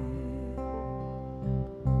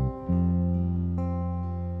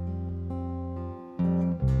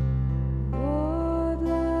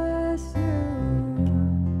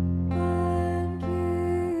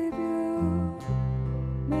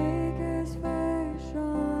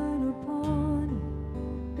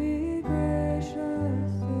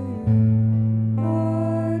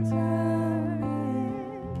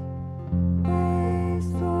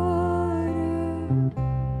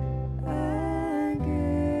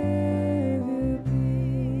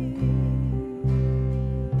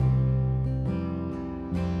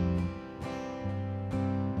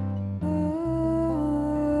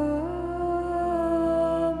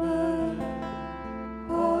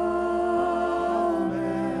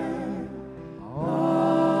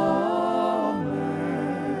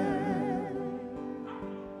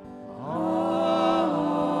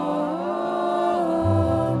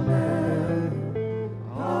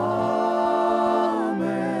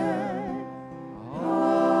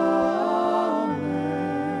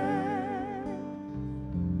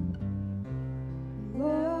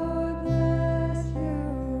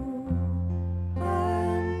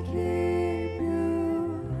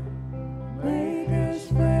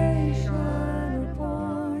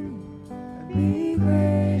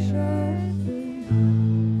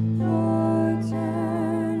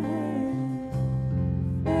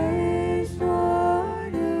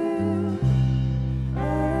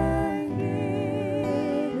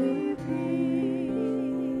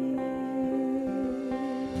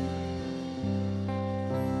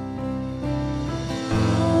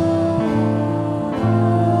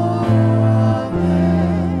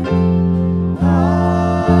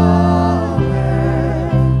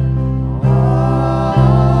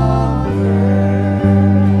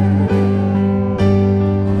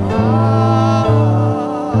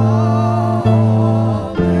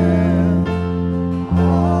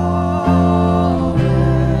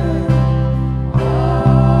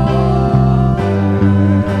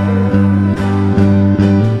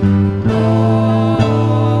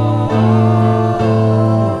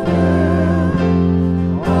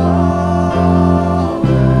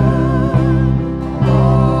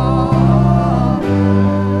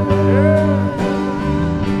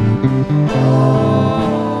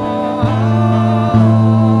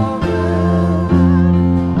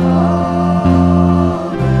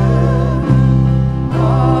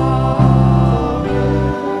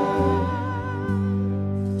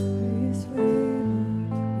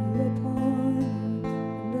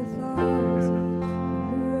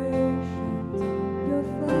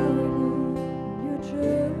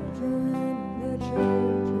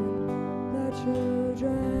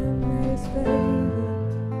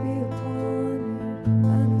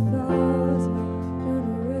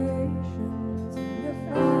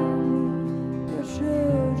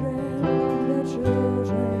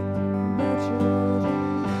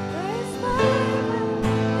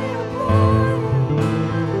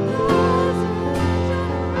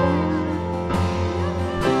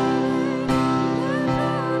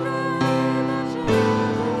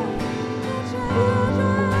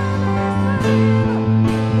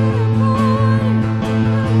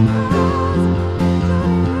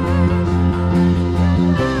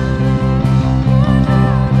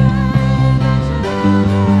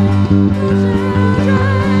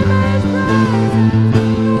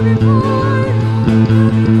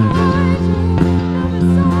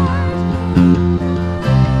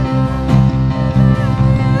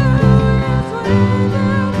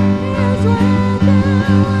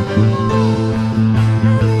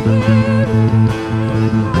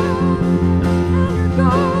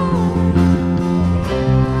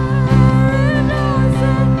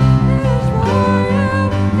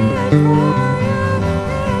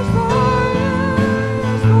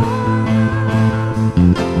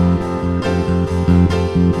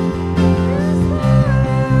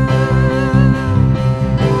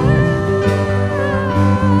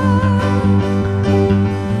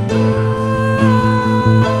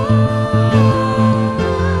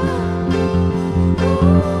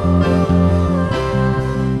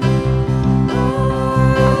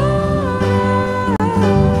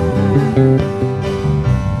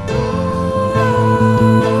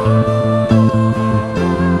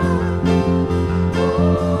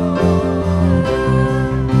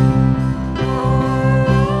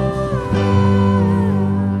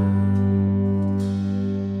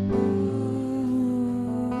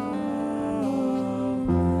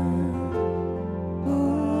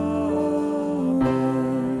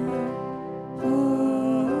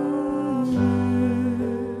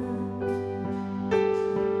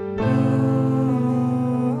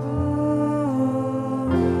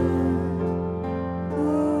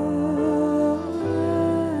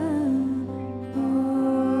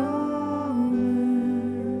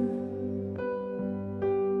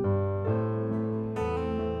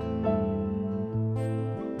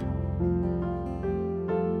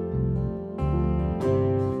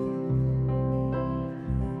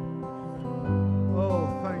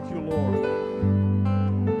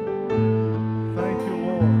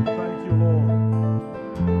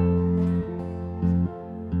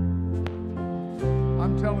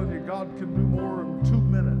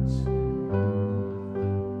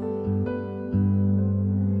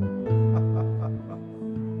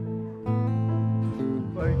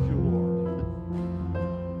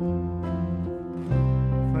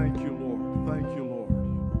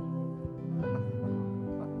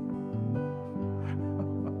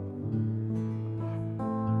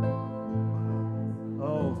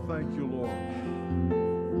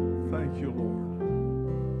 Thank you, Lord.